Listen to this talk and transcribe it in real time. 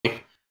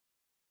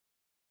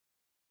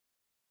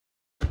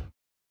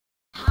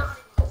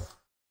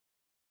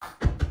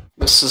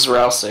This is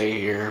Rouse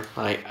here.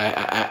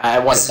 I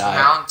want to die.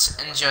 Mount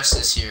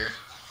Injustice here.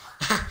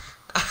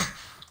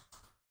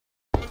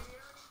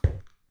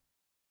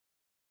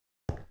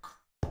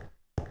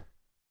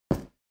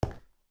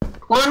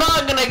 We're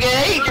not gonna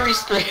get age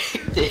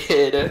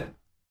restricted.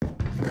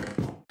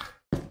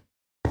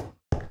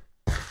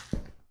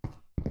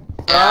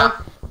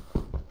 Yeah.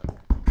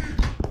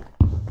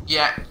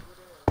 Yeah.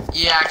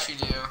 You actually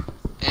do.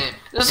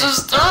 This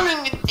is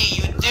turning into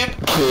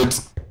YouTube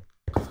kids.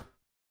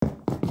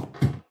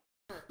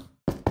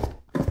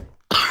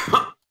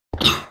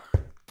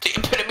 The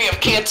epitome of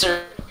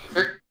cancer.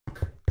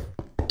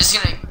 This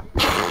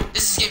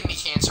is giving me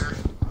cancer.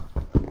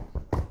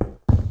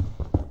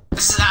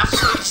 This is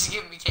absolutely just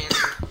giving me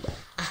cancer.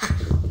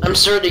 I'm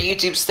sure the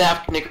YouTube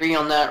staff can agree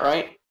on that,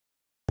 right?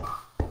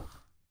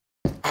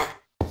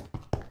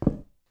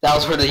 That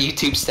was for the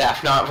YouTube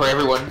staff, not for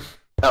everyone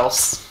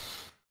else.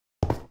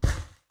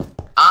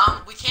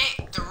 We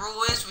can't. The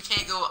rule is we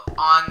can't go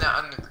on the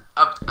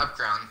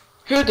upground.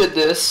 Who did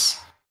this?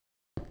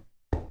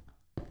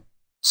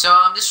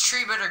 So this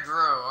tree better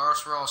grow, or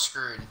else we're all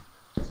screwed.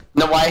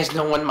 No, why is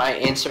no one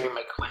answering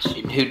my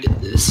question? Who did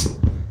this?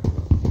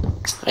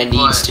 I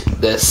need to do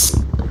this.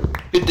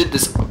 Who did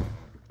this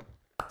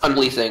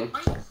ugly thing?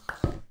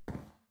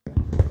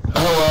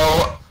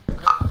 Hello.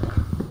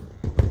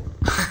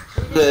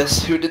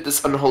 Who did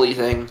this unholy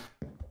thing?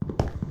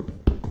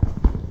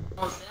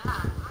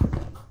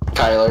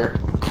 Kyler.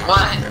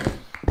 What?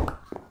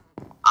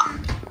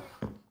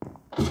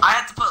 I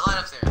have to put light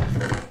up there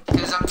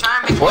because I'm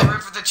trying to make more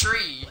room for the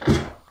tree.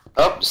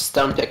 Oh,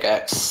 stone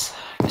pickaxe.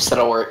 Guess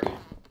that'll work.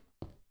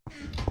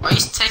 What are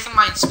you taking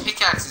my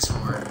pickaxes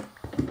for?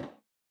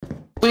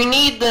 We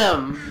need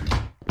them.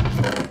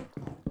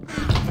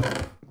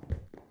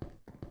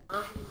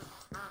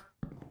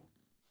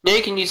 Yeah,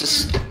 you can use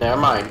this.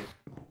 Never mind.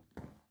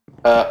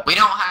 We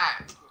don't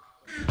have.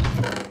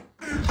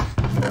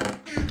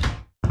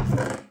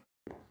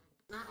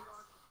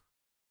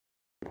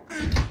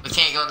 We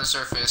can't go on the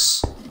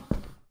surface.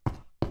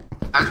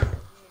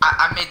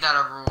 I made that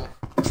a rule.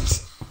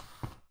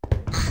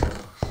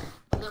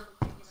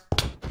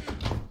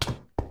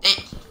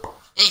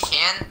 Hey,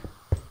 Ken.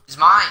 It's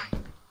mine.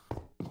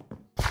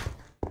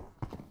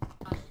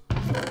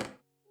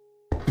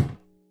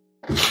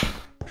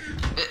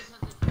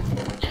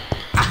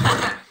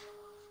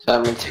 So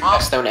I'm gonna take my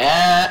stone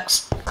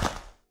axe.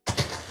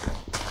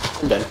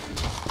 I'm done.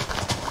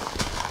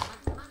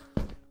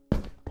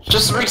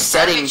 Just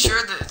resetting. Make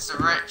sure that it's the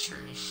right tree.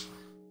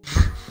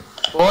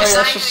 Boy, it's that's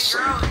not just.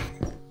 even growing.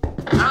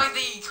 I don't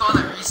think you call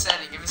it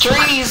resetting. If it's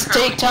Trees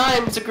take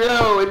time to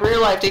grow. In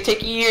real life, they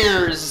take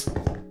years.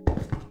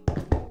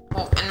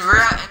 Well, in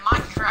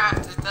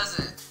Minecraft, it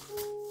doesn't.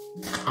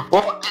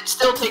 Well, it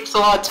still takes a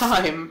lot of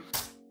time.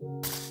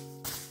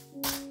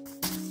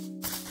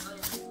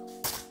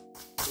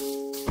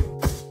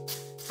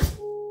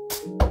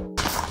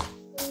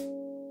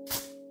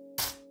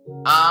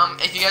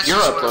 If you guys You're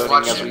just want to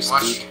uploading as we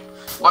speak.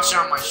 Watch it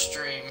on my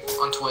stream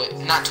on Twitch,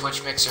 not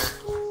Twitch, Mixer.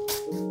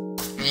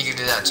 And you can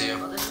do that too.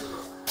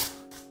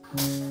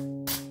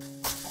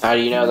 How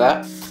do you know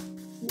that?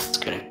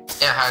 Just kidding.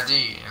 Yeah, how do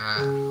you?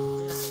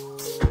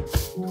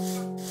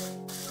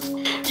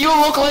 You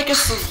look like a.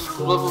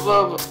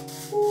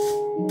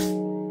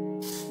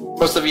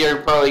 Most of you are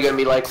probably gonna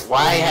be like,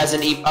 why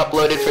hasn't he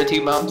uploaded for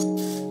 2 months?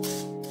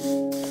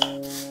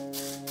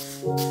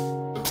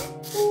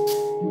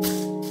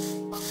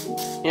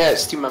 Yeah,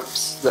 it's 2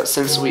 months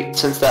since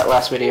that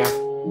last video,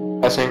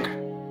 I think.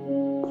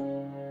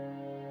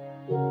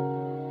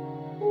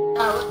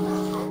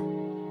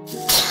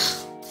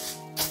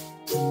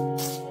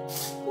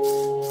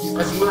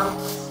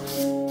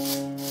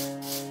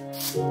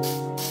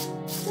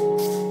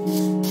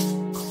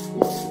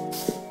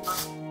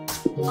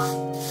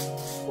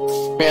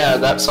 Yeah,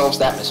 that solves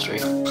that mystery.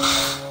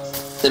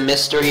 The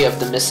mystery of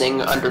the missing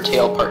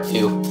Undertale Part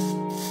 2.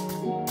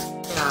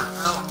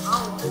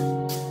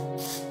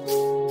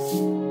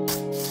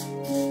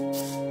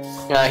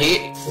 Yeah,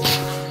 he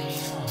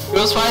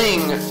was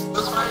fighting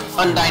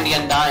Undying the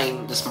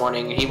Undying this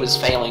morning. He was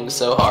failing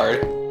so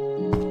hard.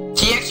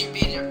 He actually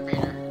beat it,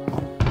 Peter.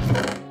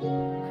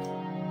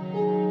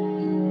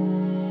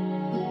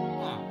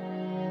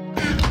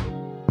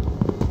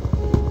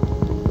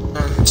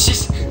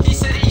 He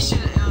said he should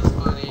have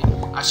healed, buddy.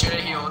 I should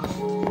have healed.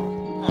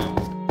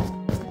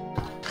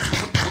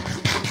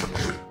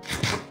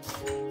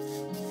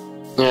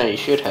 Yeah, you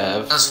should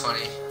have. That's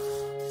funny.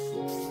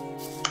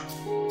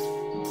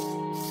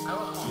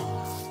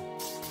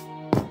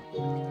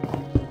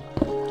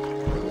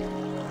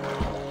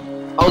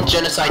 I'll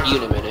genocide you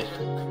in a minute.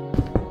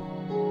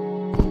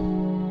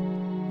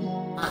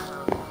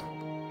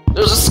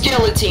 There's a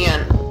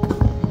skeleton!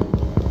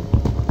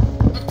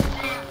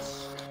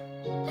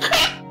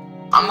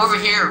 I'm over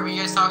here. What are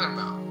you guys talking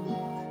about?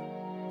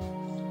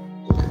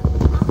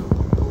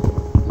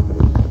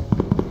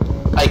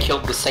 I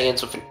killed the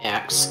Saiyans with an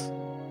axe.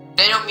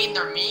 They don't mean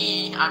they're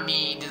me. I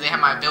mean, do they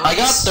have my abilities? I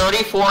got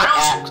 34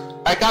 axe.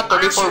 I got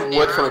 34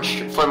 wood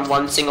from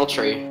one single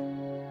tree.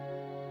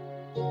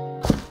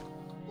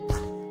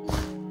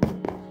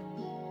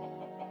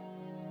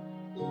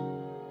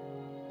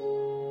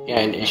 Yeah,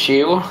 an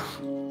issue?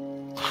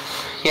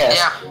 Yes.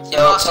 Yeah, he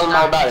So lost tell a them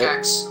all diamond about it.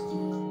 pickaxe.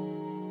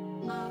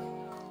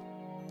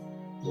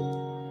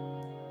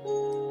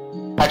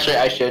 Actually,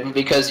 I shouldn't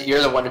because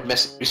you're the one who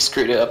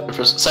screwed it up.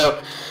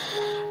 So,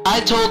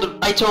 I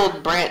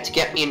told Brant to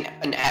get me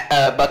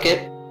a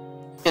bucket,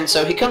 and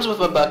so he comes with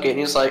a bucket, and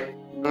he's like,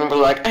 and we're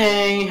like,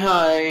 hey,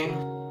 hi,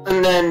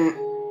 and then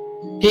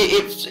he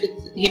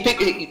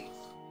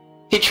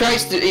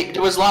tries to.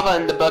 There was lava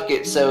in the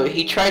bucket, so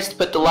he tries to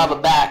put the lava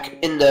back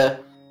in the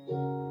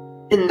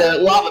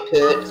lava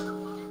pit.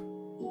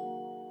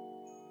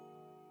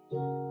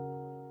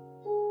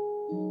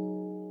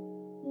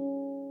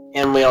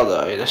 And we all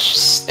died.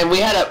 And we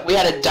had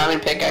a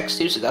diamond pickaxe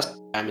too, so that's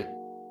diamond.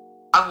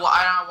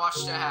 I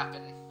watched it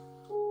happen.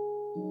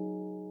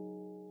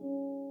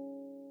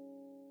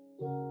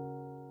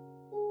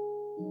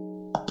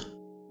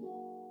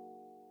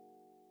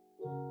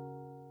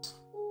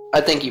 I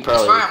think you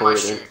probably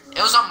recorded it.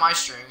 It was on my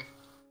stream.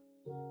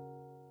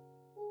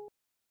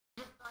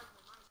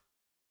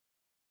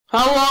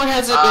 How long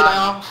has it been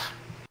out?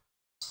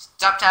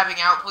 Stop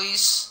tapping out,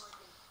 please.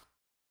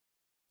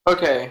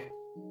 Okay.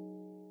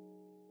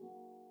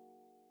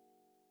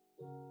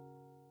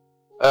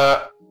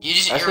 You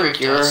just I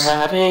think you're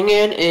having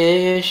an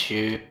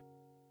issue.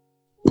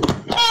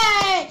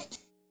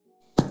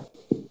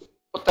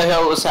 What the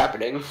hell was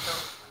happening?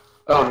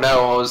 Oh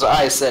no,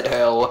 I said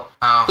hell.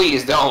 Oh.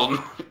 Please don't.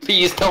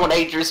 Please don't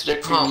age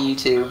restrict from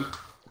YouTube.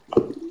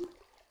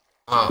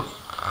 Whoa.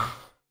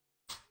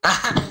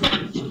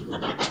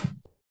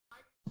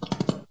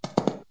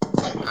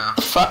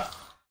 Fuck.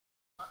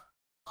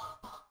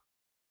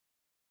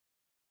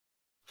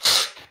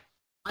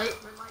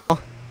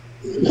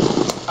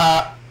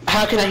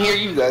 How can I hear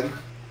you then?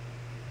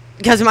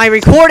 Because I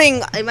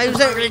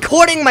wasn't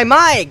recording my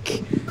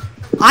mic.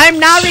 I'm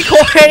not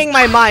recording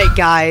my mic,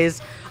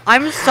 guys.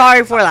 I'm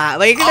sorry for that.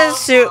 But you can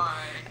assume.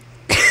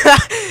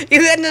 You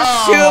can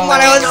assume what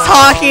I was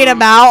talking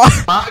about.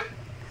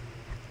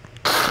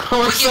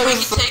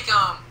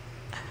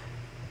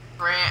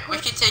 We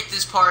can take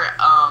this part.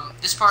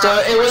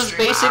 So it was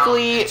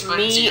basically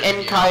me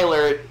and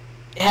Kyler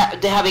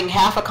having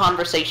half a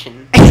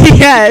conversation.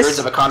 Yes. 2/3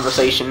 of a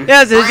conversation.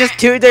 Yes, it's just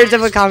 2/3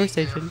 of a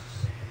conversation.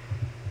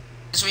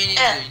 That's what you need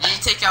to do. You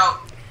need to take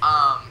out.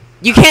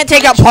 You can't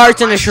take out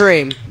parts in the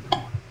stream.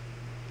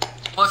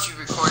 Well, if you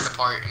record the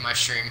part in my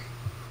stream.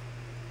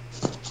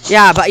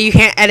 Yeah, but you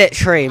can't edit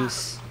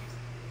streams.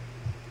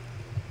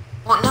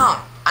 Well, no.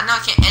 I know I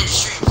can't edit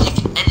streams. You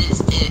can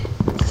edit it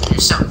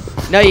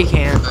yourself. No, you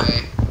can't.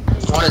 Okay.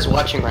 One is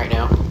watching right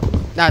now.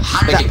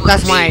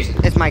 That's my.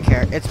 It's my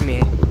character. It's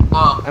me.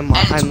 Well, I'm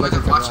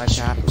looking for live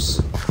chat.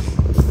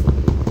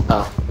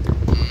 Oh.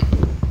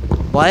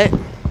 What?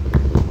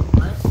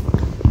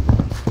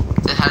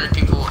 Then how do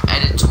people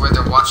edit to where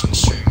they're watching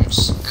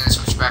streams and then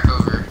switch back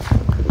over?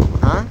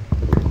 Huh?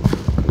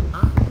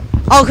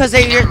 Oh, because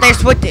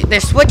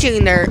they're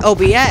switching their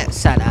OBS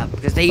setup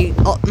because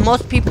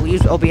most people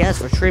use OBS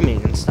for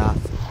streaming and stuff.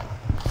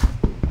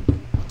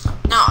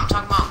 No, I'm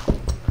talking about.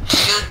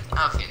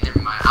 Okay, never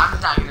mind. I'm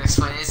not gonna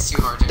explain it. It's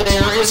too hard to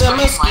explain. There is a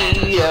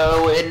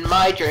mosquito in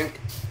my drink.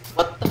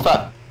 What the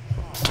fuck?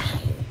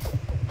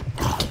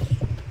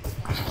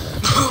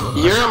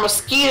 You're a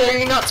mosquito.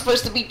 You're not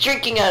supposed to be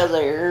drinking out of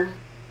there.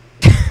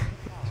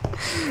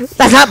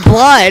 That's not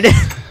blood.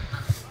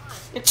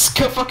 It's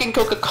fucking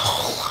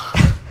Coca-Cola.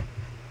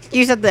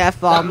 You said the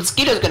F-bomb. That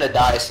mosquito's gonna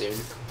die soon.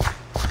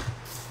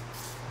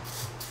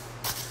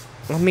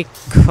 Let me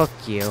cook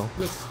you.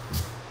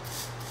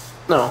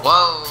 No.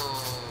 Whoa.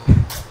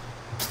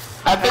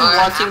 I've been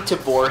wanting to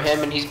bore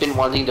him, and he's been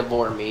wanting to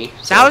bore me.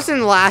 So. That was in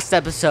the last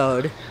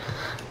episode.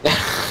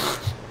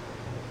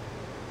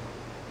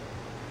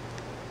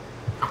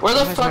 Where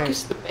the fuck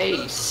is the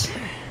base?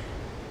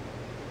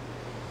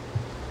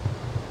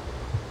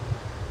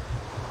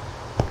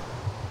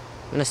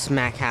 I'm gonna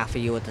smack half of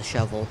you with the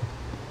shovel.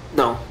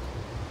 No.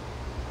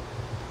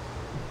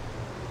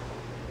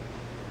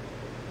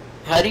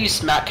 How do you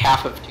smack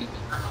half of you?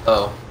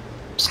 Oh,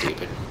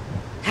 stupid.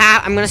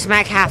 I'm gonna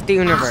smack half the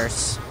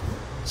universe.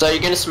 So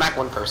you're gonna smack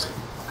one person.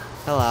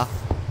 Hello.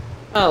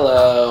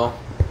 Hello.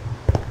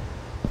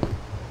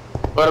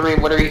 What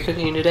are we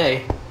cooking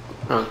today?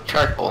 Oh,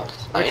 charcoal.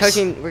 Nice.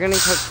 We're gonna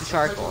cook the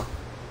charcoal.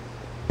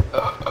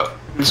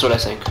 That's what I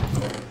think.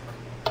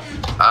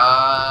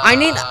 I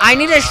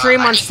need a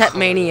stream on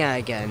Setmania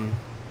again.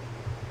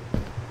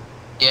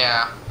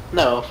 Yeah.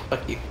 No,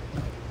 fuck you.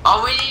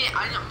 Oh wait,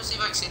 I'm gonna see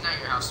if I can stay at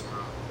your house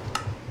tomorrow.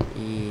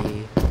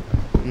 Yeah.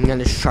 I'm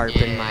gonna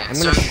sharpen my. I'm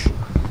gonna.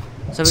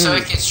 So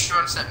it gets true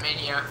on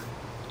Setmania.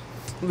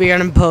 We're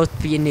gonna both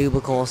be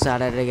nubicles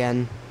at it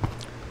again.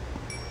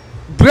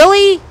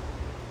 Really?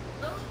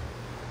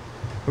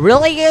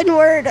 Really,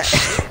 N-word? You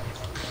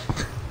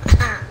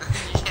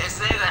can't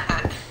say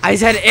that. I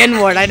said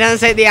N-word. I didn't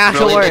say the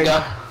actual word.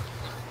 Nigga?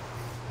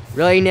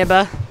 Really,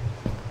 Nibba?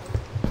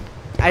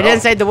 I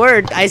didn't say the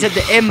word. I said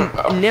the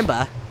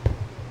Nibba.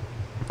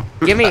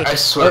 Give me. I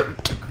swear.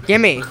 Give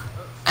me.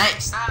 Hey,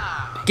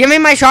 stop. Give me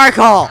my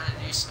charcoal.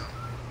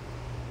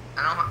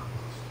 I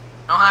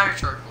don't have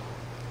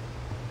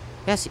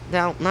Yes,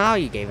 now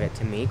you gave it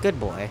to me. Good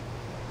boy.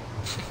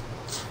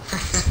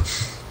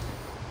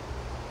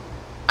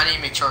 I need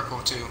to make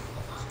charcoal too.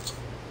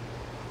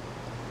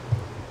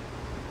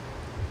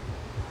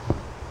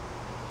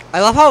 I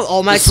love how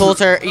all my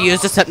tools are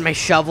used except my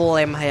shovel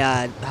and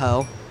my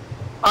hoe.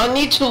 I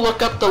need to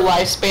look up the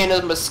lifespan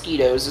of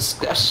mosquitoes.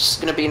 That's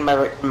just gonna be in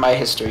my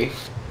history.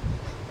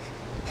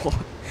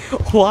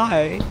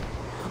 Why?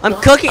 I'm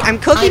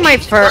cooking my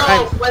fur.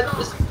 When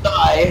does it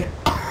die?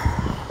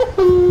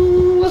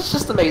 That's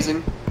just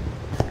amazing.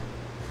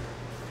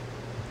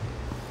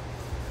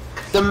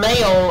 The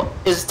male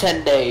is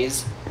 10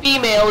 days.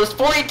 Female is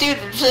 42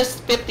 to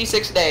just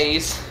 56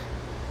 days.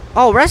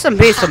 Oh, rest in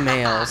peace, the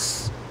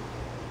males.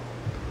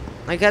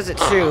 I guess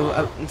it's true.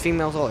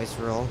 Females always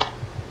rule.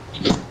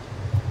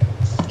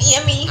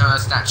 Yummy. No,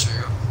 that's not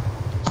true.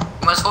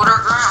 We must hold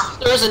our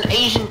ground. There's an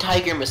Asian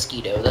tiger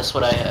mosquito. That's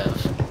what I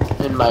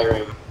have in my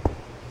room.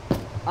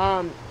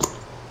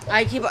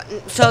 I keep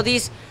so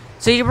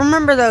you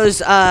remember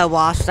those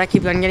wasps that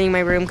keep on getting in my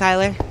room,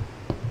 Kyler?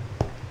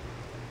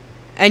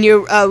 And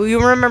you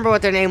remember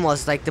what their name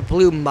was, like the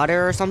blue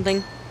mutter or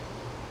something?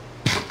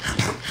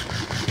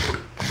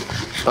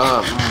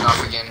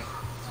 Off again.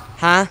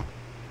 Huh?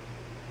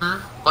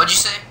 What'd you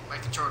say? My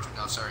controller.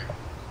 No, sorry.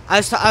 I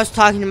was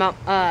talking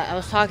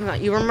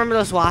about. You remember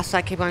those wasps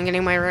that keep on getting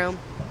in my room?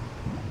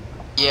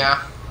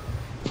 Yeah.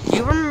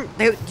 You remember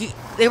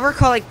they were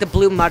called like the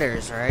blue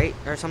mutters, right,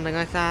 or something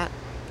like that.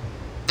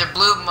 They're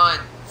blue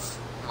mud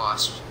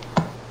wasps.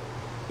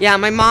 Yeah,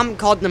 my mom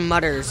called them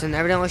mutters, and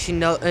evidently she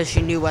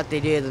knew what they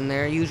did, and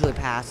they're usually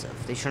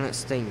passive. They shouldn't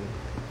sting.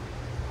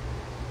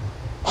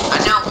 I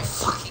know, we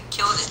fucking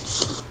killed it.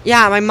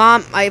 Yeah,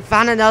 I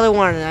found another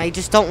one, and I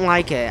just don't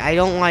like it. I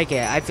don't like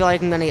it. I feel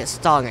like I'm gonna get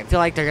stung. I feel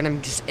like they're gonna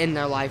just end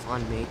their life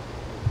on me.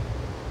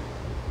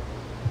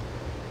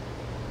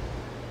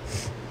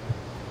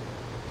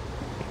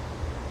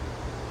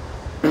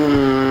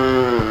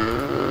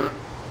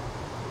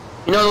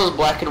 You know those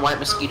black and white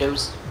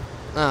mosquitoes?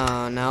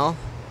 No.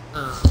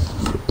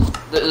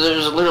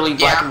 There's literally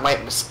black and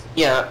white mosquitoes.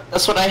 Yeah,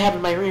 that's what I have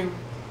in my room.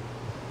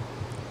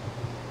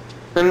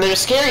 And they're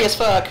scary as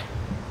fuck.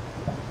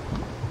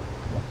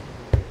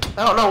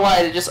 I don't know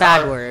why, they just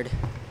Bad word.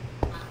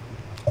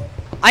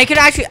 I could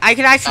actually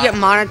get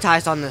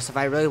monetized on this if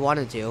I really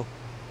wanted to.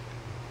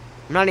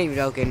 I'm not even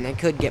joking. I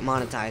could get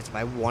monetized if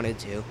I wanted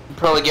to. You'd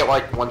probably get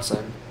like 1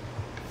 cent.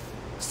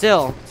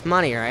 Still, it's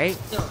money, right?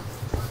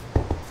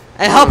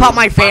 It help out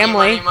my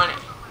family. Money.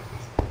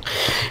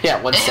 Yeah,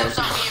 1 It cent. helps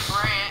out me and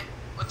Brant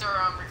with their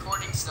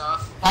recording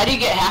stuff. How do you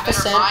get half a Better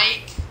cent?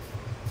 mic.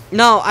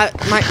 No,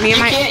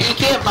 You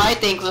can't buy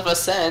things with a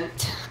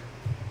cent.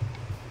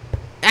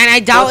 And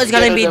I doubt Let's it's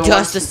gonna go to be the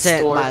just a Western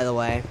cent, store. by the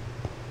way.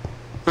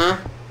 Huh?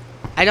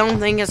 I don't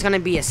think it's gonna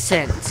be a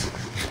cent.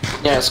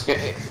 Yeah, it's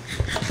good.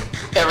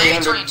 Every Maybe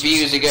 100 22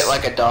 views you get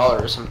like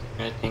 $1 or something,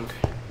 I think.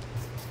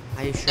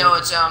 Are you sure? No,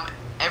 it's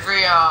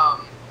every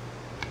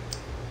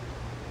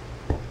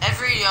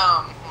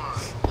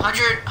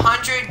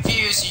 100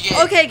 views you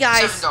get Okay,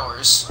 guys.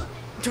 $7.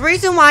 The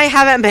reason why I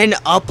haven't been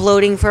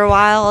uploading for a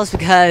while is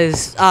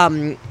because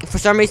for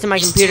some reason my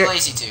computer. Too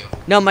lazy to.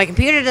 No, my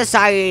computer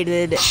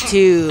decided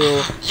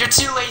to. You're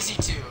too lazy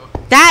to.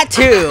 That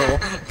too,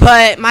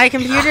 but my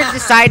computer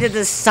decided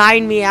to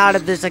sign me out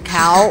of this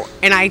account,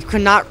 and I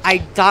could not. I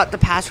thought the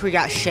password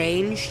got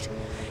changed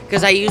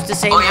because I used the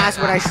same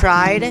password I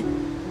tried, and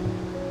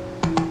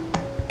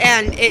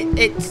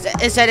it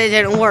said it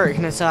didn't work,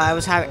 and so I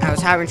was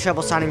having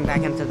trouble signing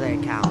back into the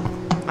account.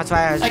 That's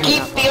why I was. I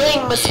keep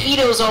feeling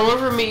mosquitoes all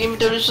over me, even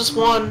though there's just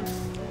one.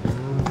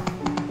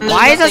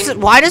 Why does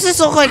this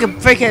look like a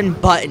freaking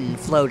button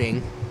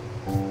floating?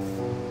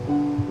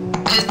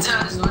 It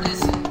does. What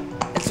is it?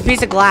 It's a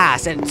piece of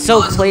glass, and it's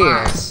so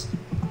clear.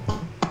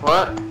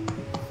 What?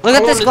 Look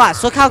at this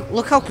glass. Look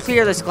how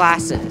clear this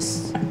glass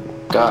is.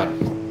 God.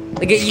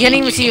 Like you can't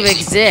even see if it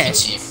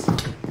exists.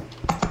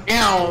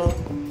 Ow.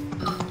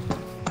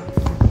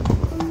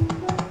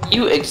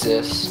 You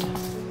exist.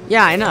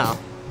 Yeah, I know.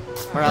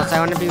 Or else I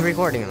wouldn't be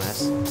recording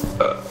this.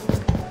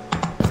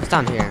 It's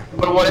down here.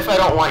 But what if I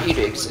don't want you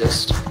to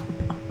exist?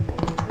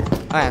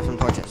 Oh, I have some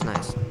torches.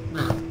 Nice.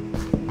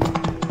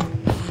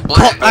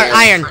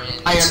 Iron.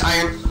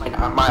 Iron.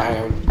 My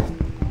iron.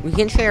 We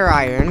can share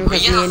iron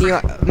because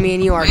me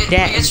and you are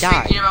dead and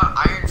died. About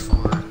iron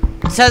for?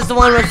 Says the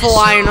one with full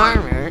iron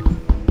armor.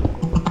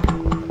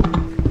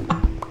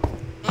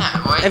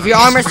 Yeah. What, If your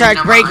armor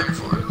starts breaking,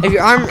 if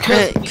your armor,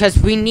 because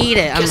we need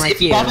it, unlike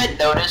if you haven't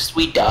noticed,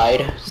 we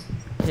died.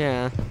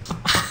 Yeah.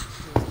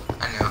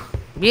 I know.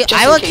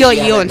 I will in case kill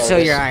you you and haven't steal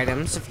your noticed.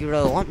 items if you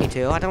really want me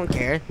to. I don't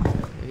care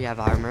if you have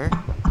armor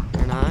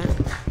or not.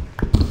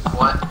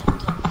 What?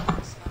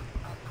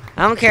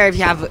 I don't care if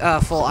you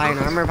have full iron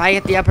armor. If I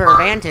get the upper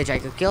advantage, I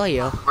could kill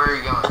you. Where are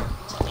you going?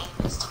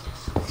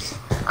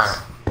 Alright.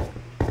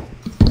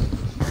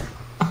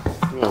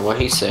 You know what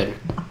he said.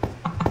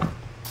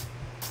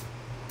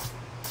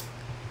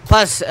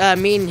 Plus,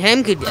 me and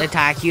him could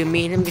attack you, and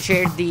me and him could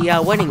share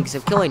the winnings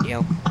of killing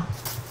you.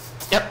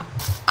 Yep.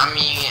 I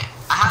mean,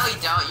 I highly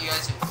doubt you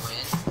guys would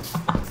win.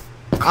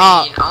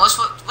 I mean, unless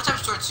what type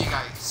of swords do you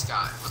guys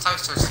got? What type of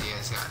swords do you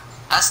guys got?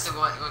 That's the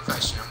one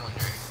question I'm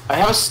wondering. I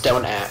have a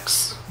stone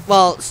axe.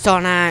 Well,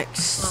 stone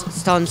axe,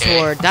 stone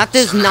sword. That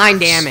does 9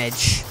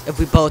 damage if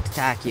we both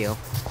attack you.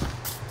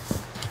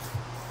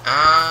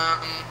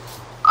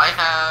 I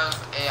have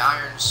a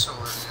iron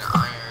sword and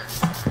an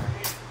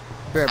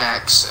iron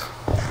axe. So.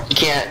 You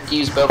can't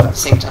use both at the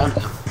same time,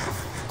 though.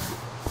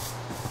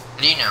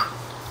 What do you know?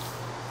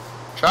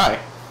 Try.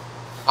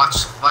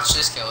 Watch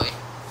this, Kelly.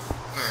 Come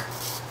here.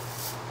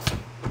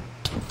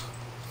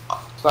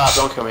 Stop,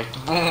 don't kill me.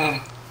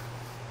 Boom.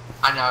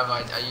 I know,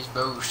 but I use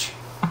bows.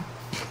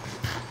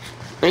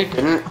 No, you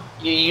didn't.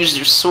 You used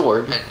your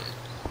sword.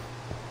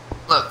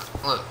 Look.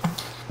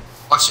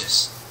 Watch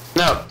this.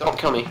 No, don't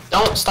kill me.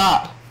 Don't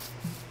stop.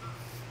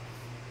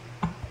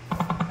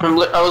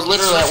 I was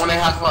literally at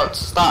 1.5 votes.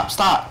 Stop.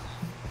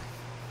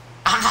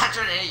 I'm not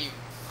trying to hit you,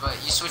 but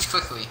you switch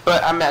quickly.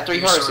 But I'm at 3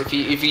 hearts. If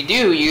you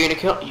do, you're gonna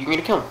kill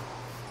him.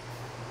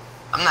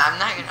 I'm not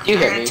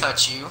gonna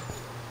touch you.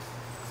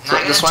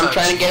 That's why I'm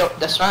trying to get.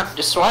 That's why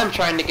I'm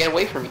trying to get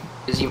away from you.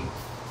 Cause you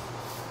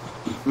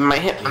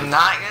might hit me. I'm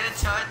not gonna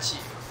touch you.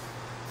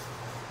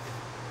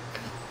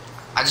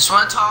 I just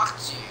want to talk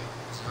to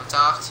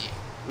you.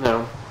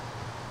 No.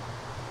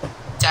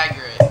 Tag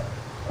your it.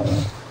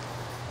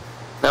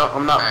 No,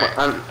 I'm not.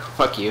 Right.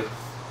 Fuck you.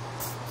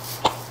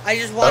 I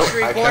just watched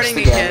the I recording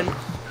cussed again. again.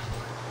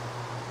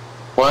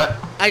 What?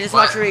 I just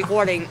watched the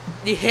recording.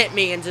 You hit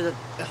me into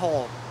the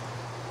hole.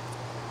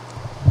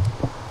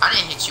 I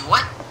didn't hit you.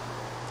 What?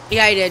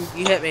 Yeah, you did.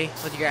 You hit me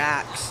with your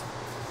axe.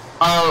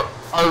 Are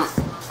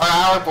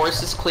our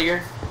voices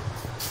clear?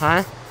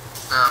 Huh?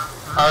 No.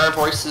 Are our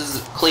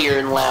voices clear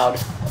and loud?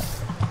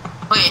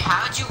 Wait,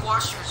 how'd you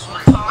wash your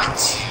sword? What?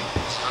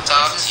 Don't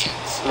talk to you.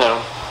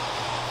 No.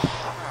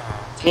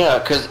 Yeah,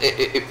 cause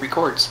it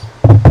records.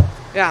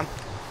 Yeah.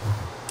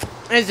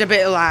 It's a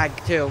bit of lag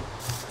too,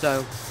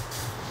 so.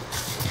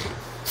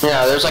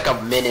 Yeah, there's like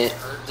a minute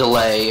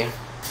delay.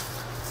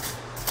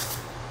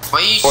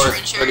 What you Or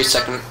screen share 30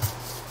 yourself? second.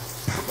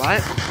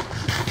 What?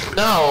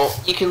 No,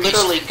 you can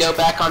literally go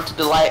back onto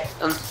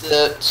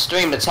the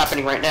stream that's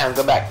happening right now and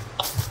go back.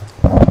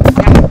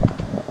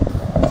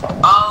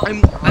 Oh.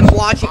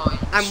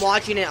 I'm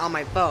watching it on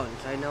my phone,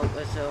 so I know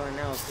who's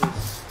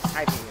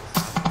typing and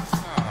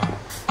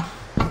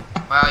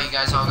stuff. Wow, you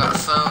guys all got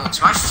phones.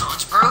 My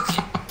phone's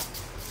broken.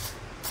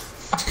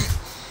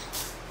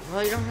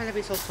 Well, you don't have to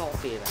be so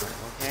salty about it,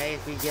 okay?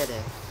 We get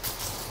it.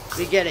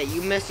 We get it.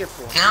 You missed your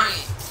point. Now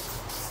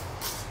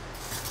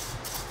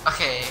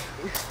okay.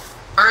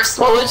 First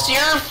of all, Well, it's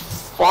your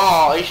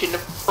fault. You shouldn't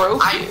have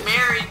broke I it.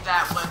 married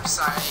that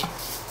website.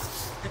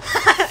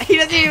 he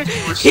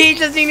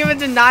doesn't even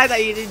deny that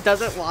he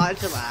doesn't watch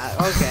that.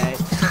 Okay.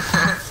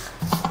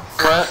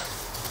 What?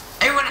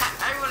 Everyone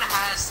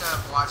has to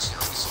have watched it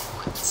at least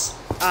once.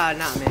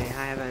 Not me.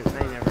 I never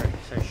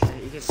searched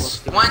it. You can look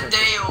through One it. day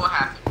it will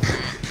happen,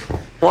 Grant.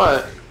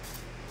 What?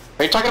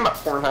 Are you talking about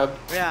Pornhub?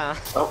 Yeah.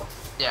 Oh.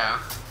 Yeah.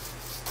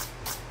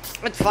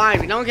 It's fine.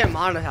 We don't get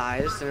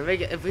monetized, and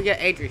if we get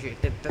age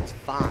restricted, that's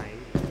fine.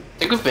 I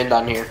think we've been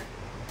down here.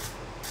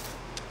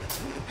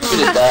 Who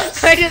did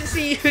that? I didn't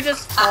see you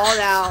just fall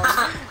down.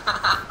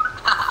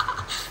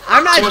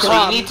 I'm not Seriously,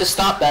 dumb. you need to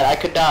stop that. I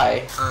could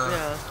die.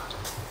 Yeah.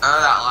 Oh,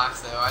 that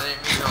laugh though. I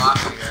didn't mean to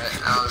laugh at that.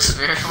 That was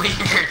very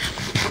weird.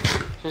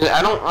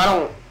 I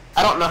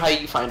don't know how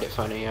you find it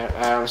funny.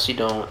 I honestly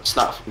don't. It's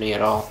not funny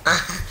at all. Why?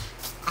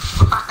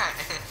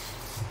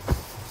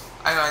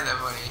 I find that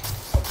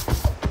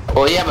funny.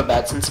 Well, you have a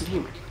bad sense of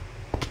humor.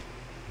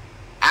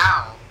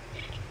 Ow.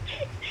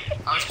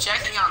 I was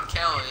checking on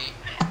Kelly.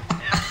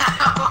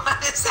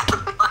 What is that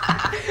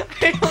laugh?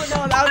 I don't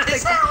know. That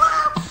was like.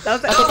 That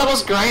was I thought that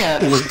was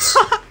Grant. Oops.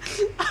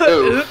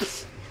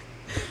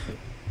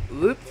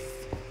 Oops.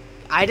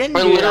 I didn't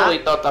I do literally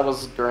that. thought that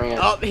was Grant.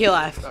 Oh, he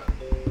left.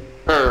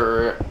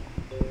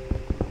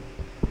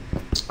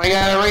 I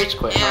got a rage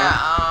quit. Yeah,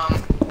 Huh?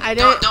 I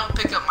didn't. don't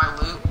pick up my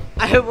loot.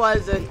 I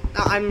wasn't.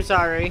 I'm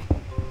sorry.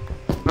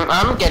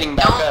 I'm getting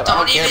back up. I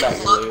don't care about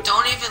your loot.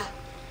 Don't even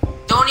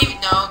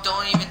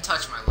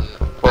touch my loot.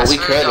 Well, I we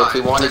swear could God, if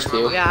we wanted touch my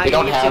to. loot. Yeah, We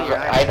don't you can have see your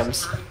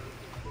items.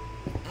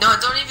 No,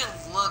 don't even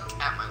look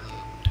at my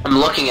loot. I'm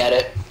looking at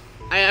it.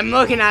 I'm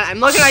looking at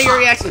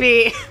your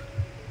EXP.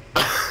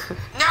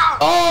 No!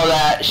 Oh,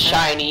 that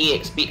shiny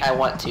EXP. I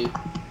want to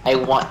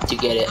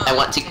get it.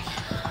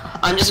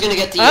 I'm just gonna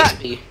get the Ah.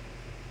 EXP.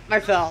 I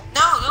fell.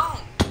 No,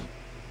 don't.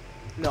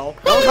 No.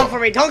 Don't come for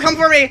me. Don't come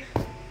for me.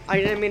 I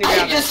didn't mean to I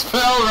grab just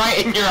fell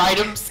right in your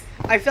items. it.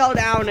 I fell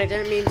down. I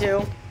didn't mean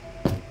to.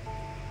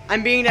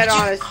 I'm being dead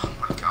honest. Oh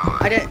my God.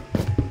 I didn't.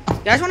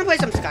 You guys want to play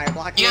some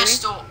Skyblock? You maybe? guys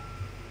stole.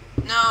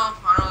 No, I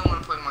don't really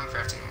want to play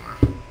Minecraft anymore.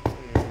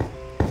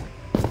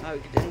 Oh,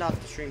 you can end off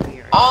the stream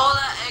here. All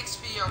that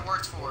XP I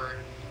worked for, and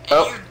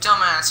Oh. you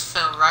dumbass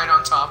fell right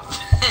on top of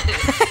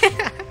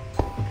it.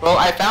 Well,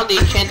 I found the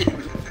enchanted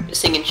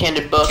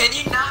book. Can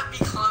you not be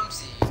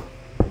clumsy?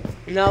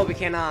 No, we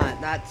cannot.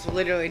 That's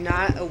literally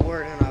not a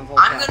word in our I'm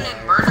vocabulary.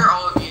 gonna murder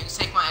all of you and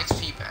take my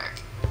XP back.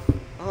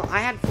 Oh, I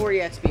had 40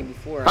 XP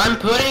before. I'm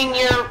putting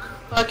your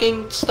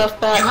fucking stuff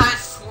back? You had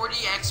 40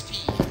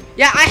 XP.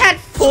 Yeah, I had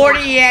 40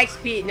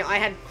 XP. No, I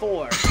had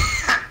 4.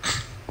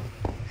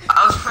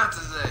 I was about to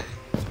say.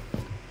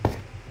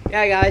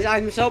 Yeah, guys,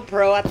 I'm so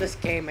pro at this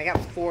game. I got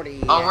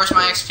 40. Oh, where's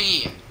my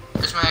XP?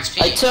 Where's my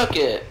XP? I took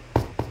it.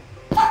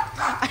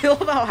 I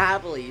love how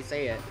happily you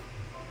say it.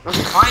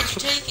 Why'd you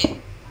take it?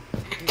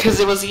 Because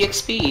it was the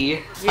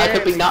XP. Yeah, How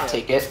could we not yeah.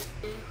 take it?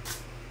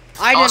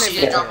 I Also, didn't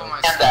you even drop on my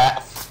And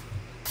that.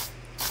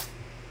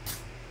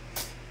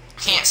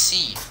 Can't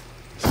see.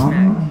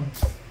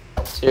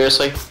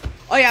 Seriously?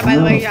 Oh yeah, by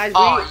the way, guys,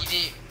 Oh, you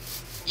didn't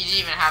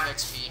even have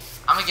XP.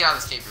 I'm gonna get out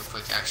of this cave real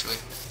quick, actually.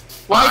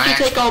 Why'd you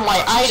take all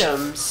my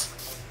items?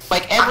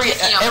 Like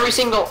every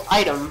single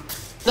item.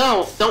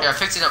 No, don't Here, I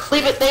picked it up.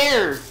 leave it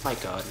there. My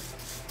God.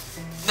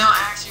 No, I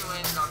actually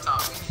landed on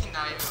top.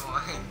 Not even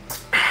lying.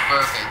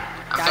 But okay.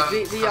 I'm Guys,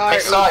 coming. we I are.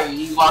 saw you.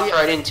 You walked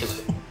right into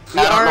it. I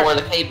don't know where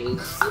the cave is.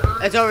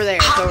 It's over there.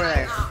 It's over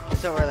there.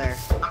 It's over there.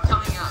 I'm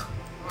coming up.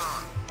 Hold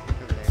on.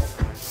 Over there.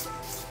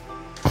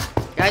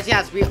 Guys,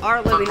 yes, we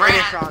are living in a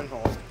Brad-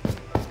 stronghold.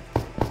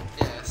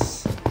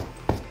 Yes.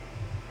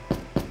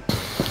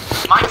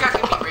 Minecraft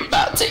can be great.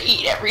 About to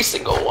eat every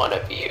single one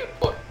of you.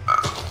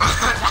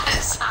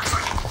 That sounds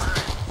like a bird.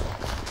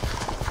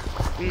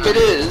 It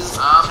is.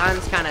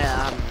 Sounds kind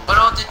of What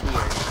all did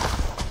weird.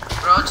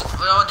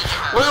 what all did you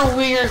have? We're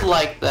weird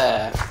like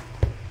that.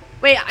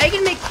 Wait, I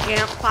can make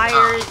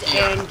campfires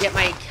yeah. and get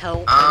my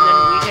coat,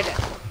 and then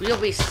we'll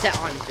be set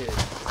on food.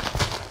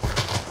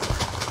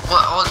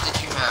 What all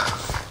did you have?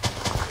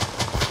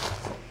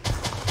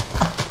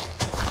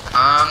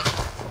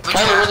 What'd you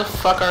Tyler, where have? the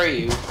fuck are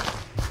you?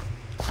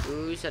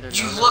 Ooh, said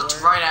You another looked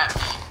word. right at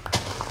me.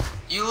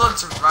 You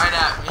looked right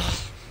at me.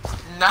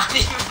 Not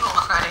even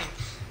lying.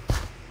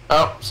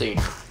 Oh, see. You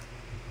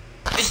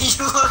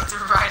looked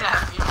right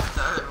at me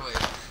the other way.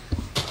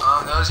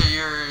 Those are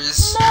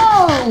yours.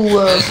 No.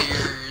 Those are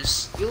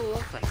yours. You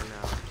look like no.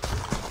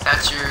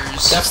 That's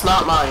yours. That's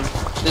not mine.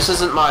 This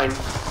isn't mine.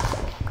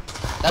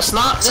 That's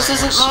not. This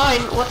isn't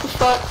mine. What the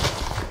fuck?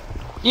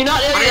 You're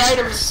not What any is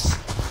items.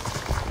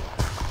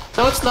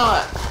 No, it's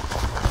not.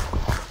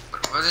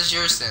 What is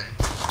yours then?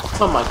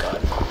 Oh my God.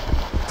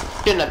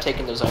 Shouldn't have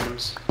taken those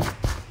items.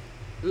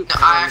 Oop, No,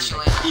 I actually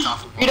landed on top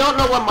of If you don't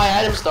know what my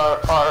items are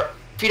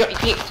if you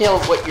can't tell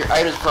what your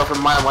items are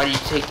from mine, why do you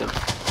take them?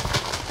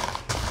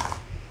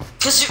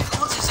 Because it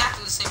looks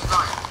exactly the same as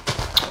mine.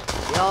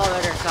 Y'all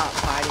better stop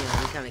fighting or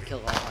I'm gonna kill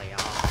all of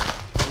y'all.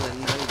 And then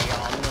none of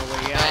y'all know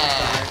where your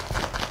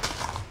items are.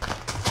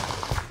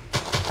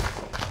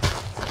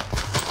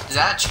 Is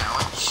that a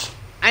challenge?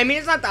 I mean,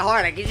 it's not that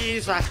hard. I can just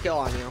use slash kill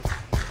on you.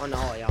 On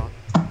all of y'all.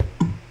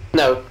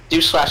 No,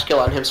 do slash kill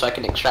on him so I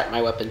can extract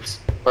my weapons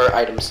or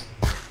items.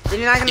 Then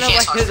you're not gonna You know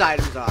can't what his slash-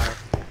 items are.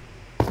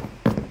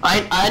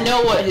 I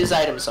know what his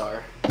items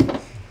are. I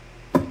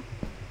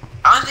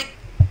don't think.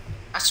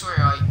 I swear,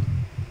 like,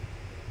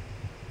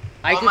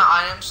 I all could, my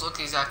items look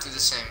exactly the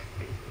same.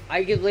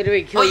 I could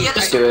literally kill Well, you. yeah,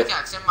 Let's the do it.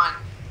 pickaxe. Never mind.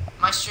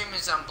 My stream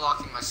is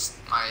blocking my.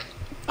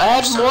 I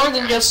had Stone more than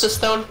pickaxe. just a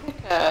stone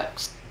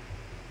pickaxe.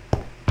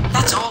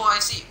 That's all I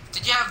see.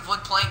 Did you have wood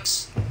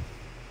planks?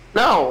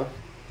 No.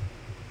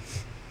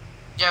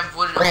 Did you have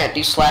wood? Grant,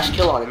 do slash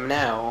kill on him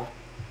now.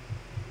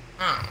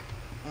 Hmm.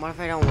 What if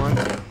I don't want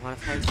to? What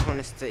if I just want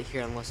to sit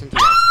here and listen to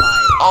you guys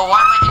fight? Oh,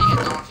 why am I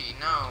hitting a donkey?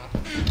 No.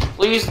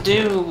 Please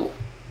do.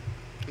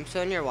 I'm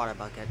still in your water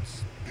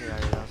buckets. Here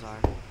those are.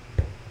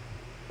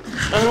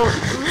 I don't.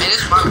 It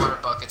is my water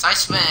buckets. I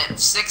spent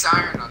 6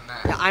 iron on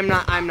that. Yeah, I'm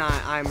not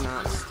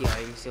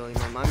stealing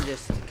them. I'm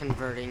just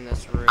converting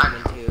this room I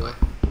know, into. but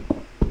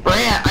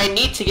Grant, I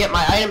need to get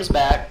my items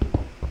back.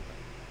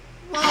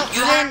 Well,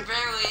 you then, have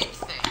barely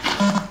anything.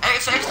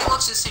 If everything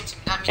looks the same to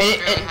me, that means you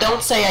barely And have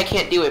don't say I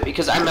can't do it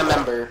because I'm a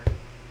member.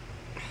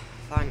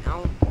 fine.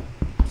 I'll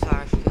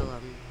slash kill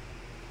him.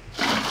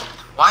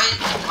 Why?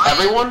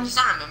 Everyone? He's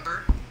not a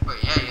member. Wait,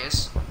 yeah, he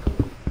is.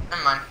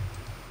 Never mind.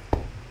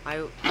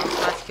 I'll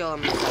slash kill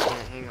him in a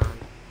second. Hang on.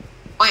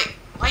 Wait,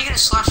 why are you gonna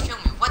slash kill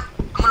me? What?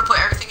 I'm gonna put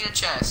everything in a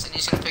chest, and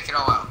he's gonna pick it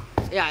all out.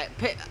 Yeah,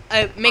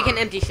 make an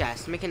empty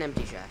chest. Make an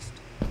empty chest.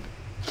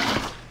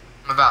 I'm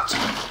about to.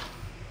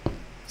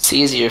 It's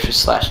easier if you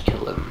slash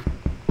kill him.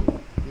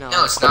 No,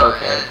 it's not.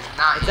 Okay. It's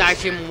not. It's easy.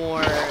 actually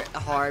more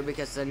hard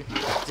because then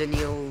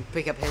you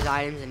pick up his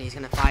items and he's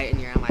gonna fight and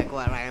you're like,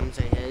 what items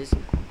are his?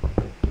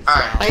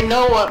 Alright. I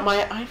know what my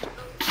The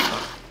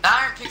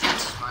iron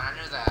pickaxe is mine. I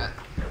know that.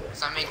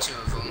 Cause I made 2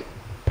 of them.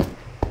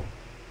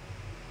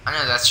 I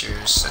know that's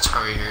yours. That's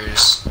probably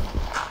yours.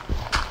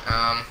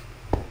 I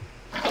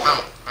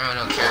really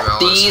don't care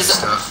about all this These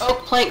stuff.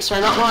 oak planks are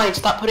not mine.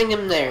 Stop putting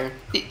them there.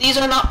 These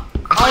are not.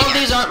 I'm All putting of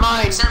these aren't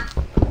mine.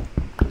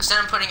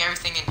 Instead of putting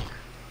everything in here.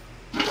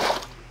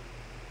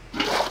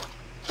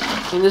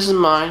 And this is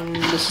mine.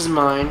 This is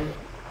mine.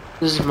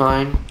 This is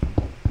mine.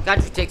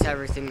 Godfrey takes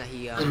everything that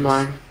he This is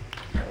mine.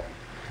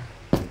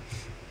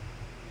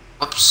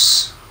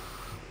 Whoops.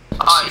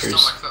 Oh, you stole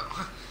Yours. my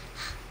coat.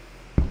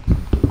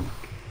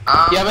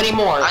 Do you have any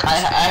more? I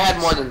I had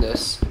more than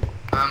this.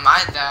 I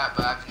had that,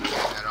 but I've been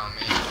carrying that on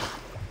me.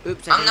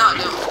 Oops, I'm not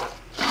didn't. doing.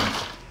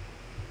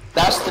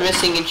 the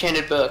missing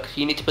enchanted book.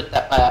 You need to put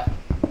that back.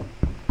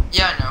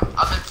 Yeah, I know.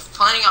 I've been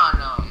planning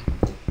on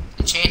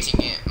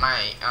enchanting it. My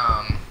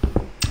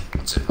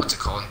what's it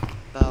called?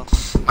 Bow.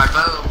 My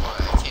bow,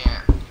 but I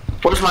can't.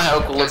 Where's my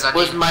oak? Because I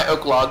Where's need- my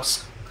oak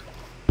logs?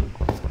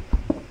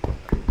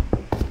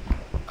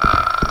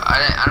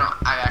 I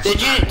don't. I actually.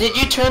 Did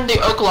you turn the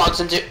oak logs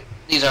into?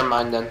 These are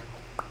mine then.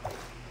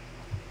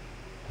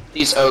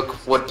 These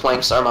oak wood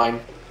planks are mine.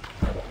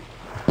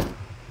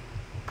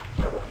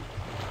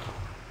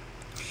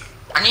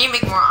 I need to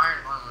make more iron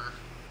armor.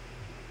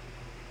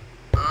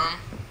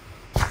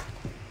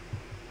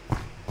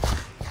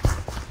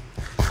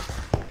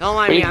 Don't mind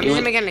What are me, you I'm just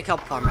doing? making a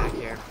kelp farm back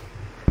here.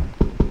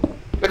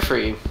 Good for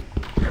you.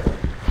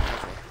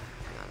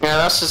 Yeah,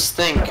 that's his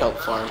thing, kelp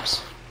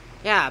farms.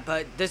 Yeah,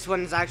 but this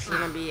one's actually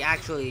gonna be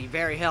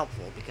very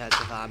helpful because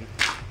of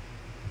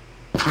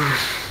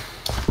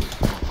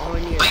all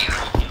we need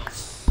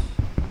is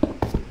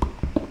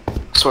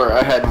Swear,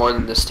 I had more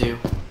than this too.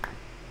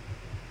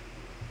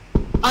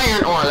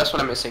 Iron ore, that's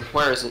what I'm missing.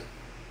 Where is it?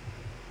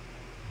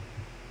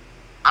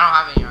 I don't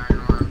have any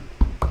iron ore.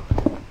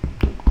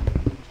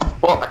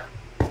 Well,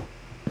 oh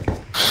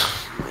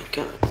my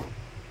god.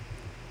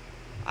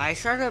 I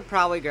should have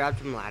probably grabbed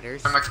some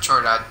ladders. My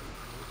controller died.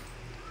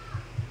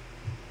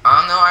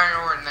 No iron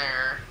ore in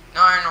there.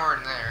 No iron ore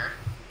in there.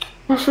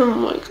 Oh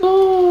my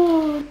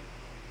god.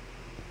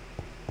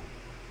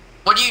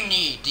 What do you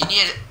need? Do you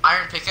need an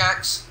iron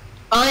pickaxe?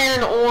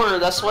 Iron ore,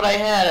 that's what I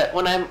had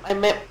when I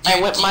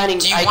went mining.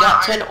 do you I want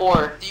got iron- 10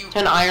 ore. do you-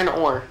 10 iron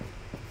ore.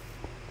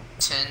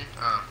 10?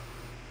 Oh.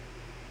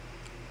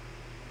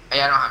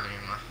 Yeah, I don't have any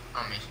more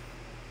on me.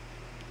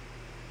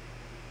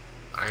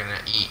 I'm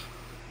gonna eat.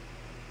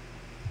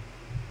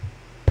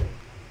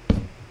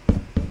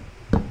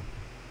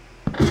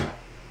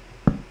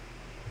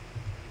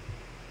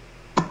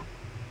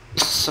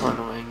 This is so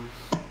annoying.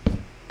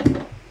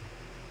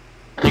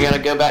 I gotta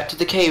go back to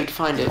the cave to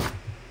find it.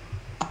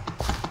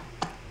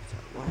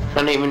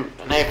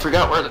 And I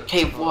forgot where the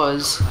cave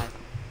was. 1,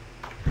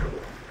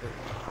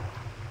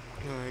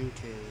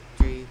 2,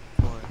 3,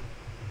 4,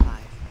 5,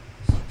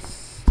 6,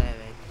 7,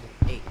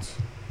 8.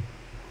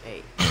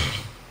 8.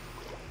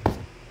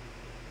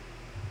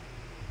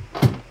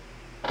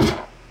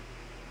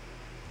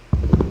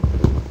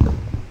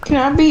 Can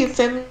I be a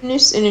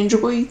feminist and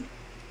enjoy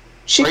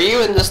Were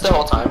you in this the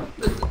whole time?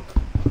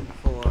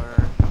 4,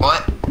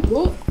 What?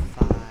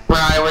 5.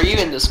 Right, were you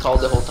in this call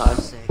the whole time?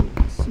 6,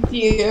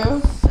 Yeah.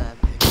 7.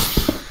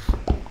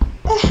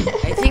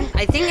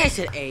 I think I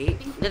said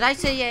 8. Did I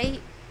say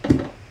 8?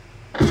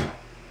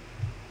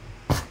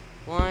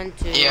 1,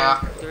 2, Yeah.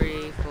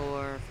 3,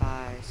 4,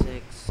 5,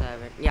 6,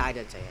 7. Yeah, I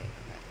did say 8.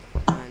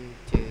 Okay. 1,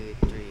 2,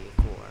 3,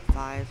 4,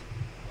 5.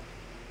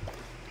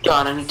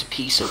 God, I need to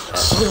pee so bad.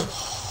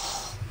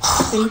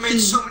 I made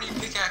so many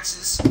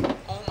pickaxes.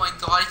 Oh my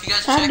god, if you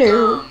guys I check,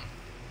 do.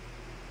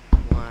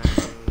 1,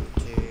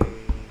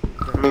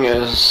 2, I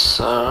guess,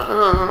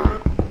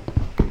 5.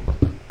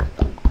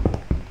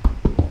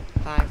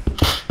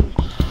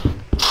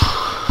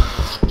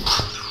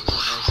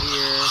 Over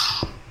here.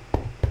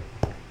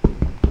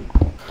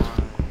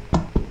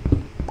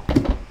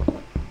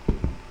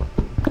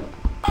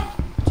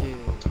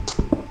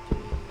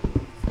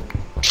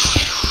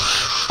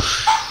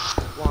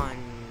 1,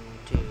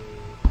 2, 3,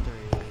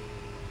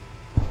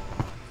 4,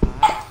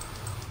 5.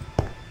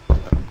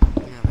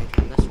 Now we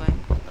come this way.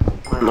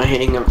 why am I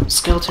hitting a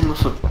skeleton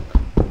with a...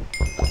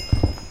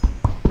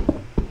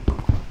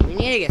 We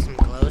need to get some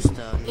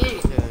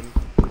glowstone soon.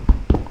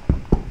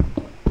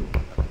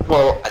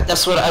 Well,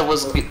 that's what I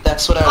was going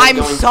I'm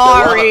to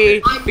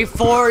sorry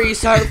before you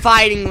start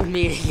fighting with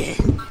me again.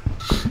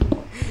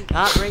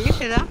 Not bring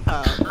it up.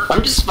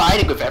 I'm just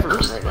fighting with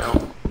everyone right now.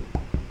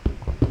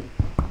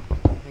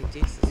 Like,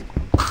 Jesus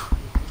Christ.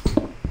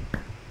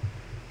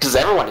 Because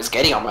everyone is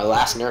getting on my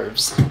last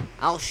nerves.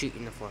 I'll shoot you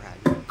in the forehead.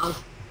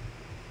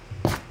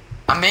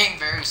 I'm being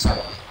very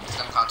silent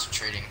because I'm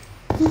concentrating.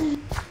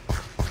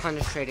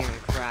 Concentrating on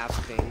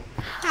crafting.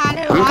 How do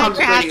I'm I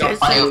concentrating craft on this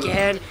fighting.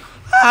 again?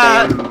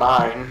 Damn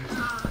mine.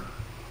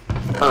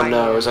 Oh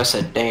no, as I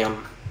said,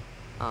 damn.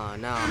 Oh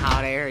no,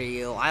 how dare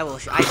you. I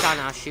shall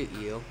now shoot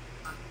you.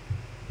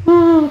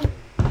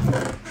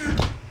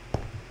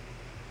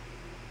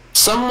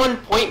 Someone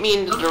point me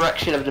in the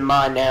direction of the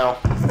mine now.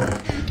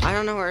 I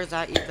don't know where it's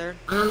at either.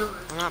 I'm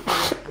not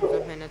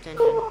paying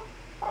attention.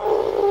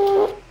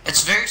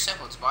 It's very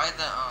simple. It's by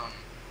the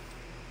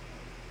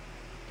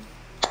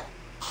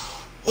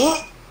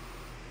Oh!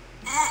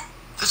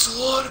 That's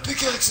a lot of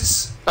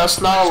pickaxes. That's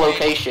not a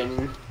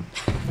location.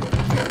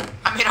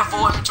 I made a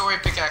full inventory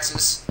of